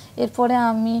 এরপরে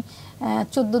আমি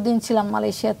 14 দিন ছিলাম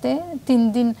মালয়েশিয়াতে। 3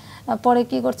 দিন পরে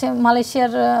কি করছে,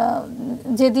 মালয়েশিয়ার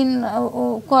যেদিন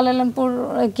কুয়ালালামপুর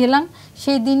গেলাম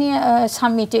সেই দিনই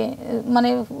সামিটে মানে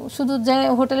শুধু যে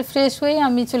হোটেলে ফ্রেশ হয়ে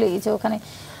আমি চলে গেছি ওখানে।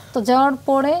 তো যাওয়ার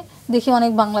পরে দেখি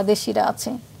অনেক বাংলাদেশিরা আছে,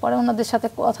 পরে ওনাদের সাথে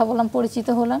কথা বললাম, পরিচিত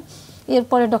হলাম।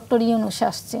 এরপরে ডক্টর ইউনুস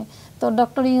আসছে, তো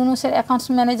ডক্টর ইউনুসের অ্যাকাউন্টস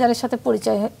ম্যানেজারের সাথে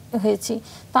পরিচয় হয়েছি।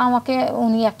 তো আমাকে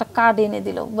উনি একটা কার্ড এনে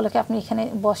দিল, বলে কি আপনি এখানে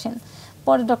বসেন।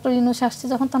 পরে ডক্টর ইউনুস আসছে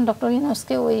যখন, তখন ডক্টর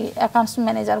ইউনুসকে ওই অ্যাকাউন্টস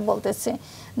ম্যানেজার বলতেছে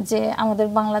যে আমাদের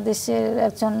বাংলাদেশের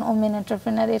একজন ওমেন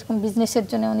এন্টারপ্রেনার এরকম বিজনেসের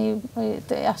জন্য উনি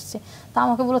আসছে। তা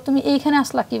আমাকে বললো তুমি এইখানে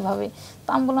আসলা কীভাবে? তো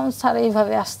আমি বললাম স্যার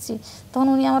এইভাবে আসছি। তখন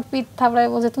উনি আমার পিঠ থাবড়ায়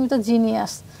বলছে তুমি তো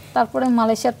জিনিয়াস। তারপরে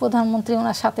মালয়েশিয়ার প্রধানমন্ত্রী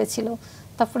ওনার সাথে ছিল,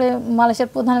 তারপরে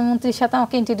মালয়েশিয়ার প্রধানমন্ত্রীর সাথে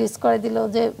আমাকে ইন্ট্রোডিউস করে দিল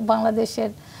যে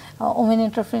বাংলাদেশের ওমেন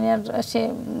এন্টারপ্রেনার সে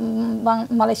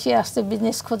মালয়েশিয়া আসছে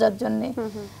বিজনেস খোঁজার জন্যে।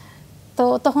 তো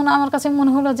তখন আমার কাছে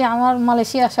মনে হলো যে আমার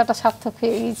মালয়েশিয়া আসাটা সার্থক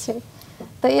হয়ে গেছে।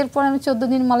 তো এরপর আমি 14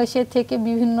 দিন মালয়েশিয়া থেকে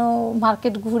বিভিন্ন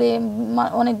মার্কেট ঘুরে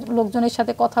অনেক লোকজনের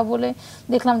সাথে কথা বলে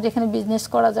দেখলাম যে এখানে বিজনেস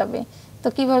করা যাবে। তো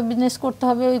কীভাবে বিজনেস করতে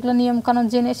হবে ওইগুলো নিয়মকানুন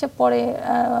জেনে এসে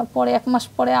পরে 1 মাস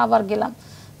পরে আবার গেলাম,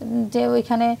 যে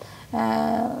ওইখানে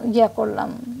করলাম,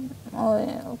 ওই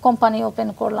কোম্পানি ওপেন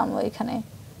করলাম ওইখানে,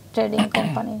 ট্রেডিং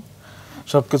কোম্পানি।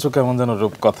 সবকিছু কেমন যেন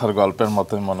রূপকথার গল্পের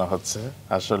মতোই মনে হচ্ছে।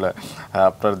 আসলে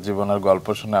আপনার জীবনের গল্প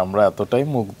শুনে আমরা এতটাই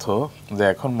মুগ্ধ যে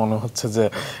এখন মনে হচ্ছে যে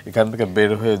এখান থেকে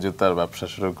বের হয়ে জুতার ব্যবসা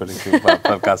শুরু করি, কিংবা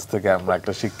আপনার কাছ থেকে আমরা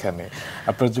একটা শিক্ষা নিই।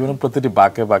 আপনার জীবনের প্রতিটি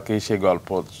বাঁকে বাঁকেই সেই গল্প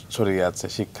ছড়িয়ে আছে,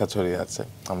 শিক্ষা ছড়িয়ে আছে।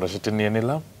 আমরা সেটা নিয়ে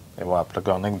নিলাম এবং আপনাকে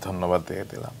অনেক ধন্যবাদ দিয়ে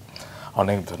দিলাম।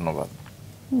 অনেক ধন্যবাদ।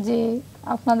 জি,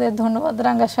 আপনাদের ধন্যবাদ,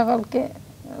 রাঙ্গা সকালকে,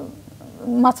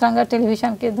 মাছরাঙ্গা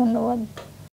টেলিভিশনকে ধন্যবাদ।